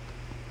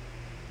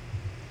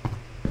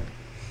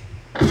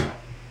 I'm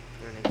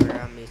gonna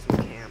grab me some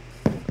camp.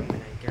 I'm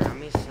gonna grab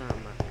me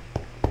some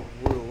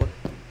woo.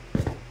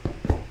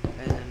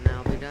 And then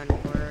I'll be done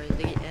for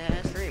the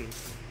stream.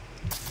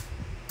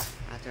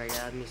 After I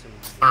grab me some.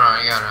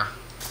 Alright, I gotta.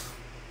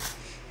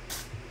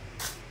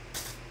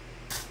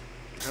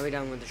 I'll be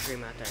done with the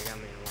stream after I got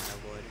me a lot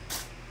of wood.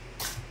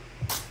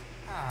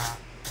 A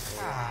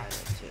lot of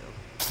it too.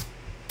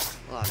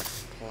 A lot of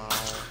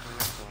plows.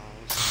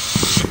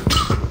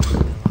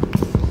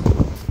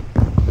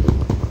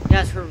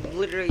 Yes, we're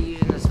literally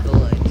using this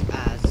village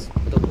as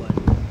the wood.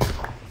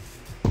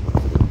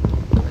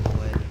 Or the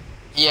wood.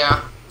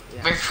 Yeah.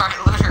 Yeah. We're quite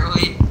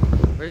literally.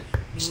 We're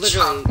Just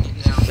literally chopping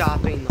it down.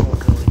 chopping the whole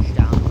village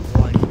down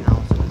one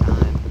house at a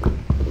time.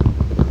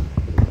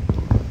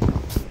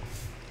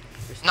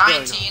 There's 9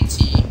 really TNT.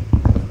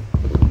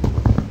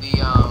 We,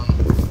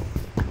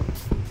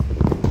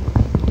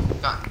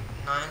 got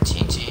 9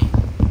 TNT.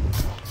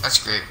 That's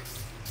great.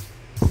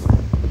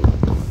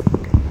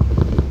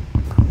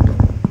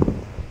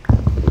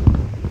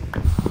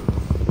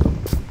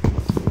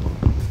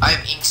 I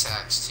have ink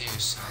sacs too,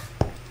 so.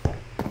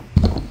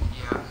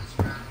 Yeah, that's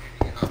around here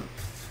to get up.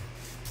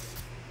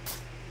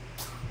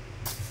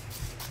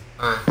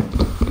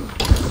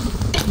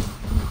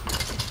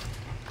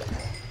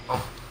 Oh.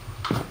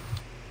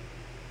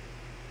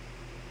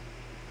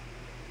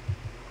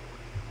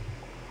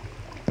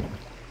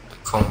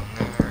 Cool.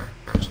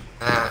 There's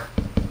that.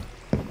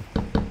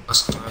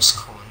 What's the rest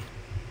cool?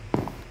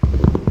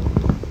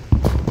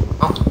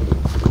 Oh,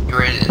 you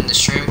ready to end the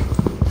stream?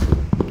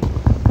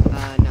 No,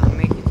 I'm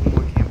making some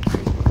more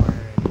campfires before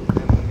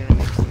I'm gonna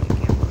make some new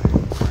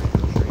campfires before I end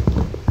the stream.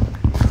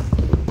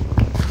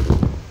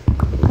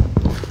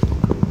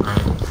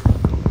 Alright.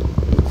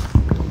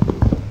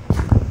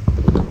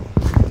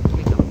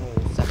 Make a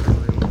whole separate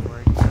room for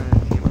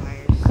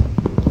campfires.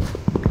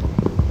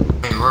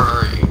 Hey, where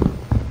are you?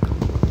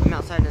 I'm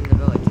outside in the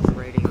village, just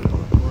raiding wood.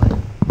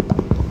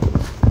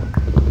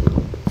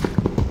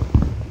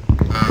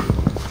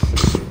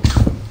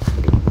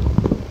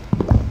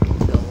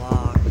 The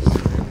logs.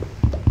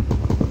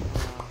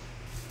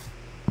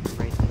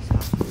 Raid this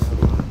house with the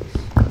logs.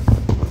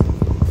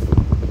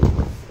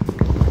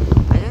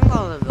 I think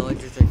all the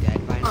villagers are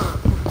dead by now.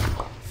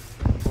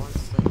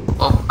 Honestly.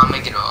 Well, I'll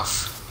make it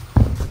off.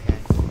 Okay.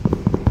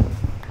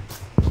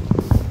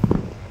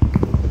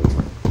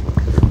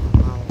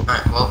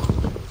 Alright, well,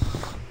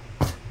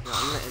 No,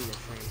 I'm gonna end the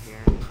stream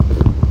here.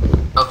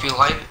 hope you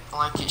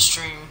like your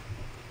stream.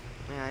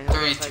 Yeah, I know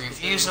 33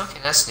 views, okay,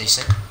 that's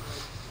decent.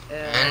 And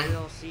And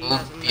we'll see you we'll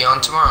guys in the be next on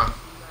one. tomorrow.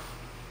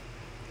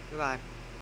 Goodbye.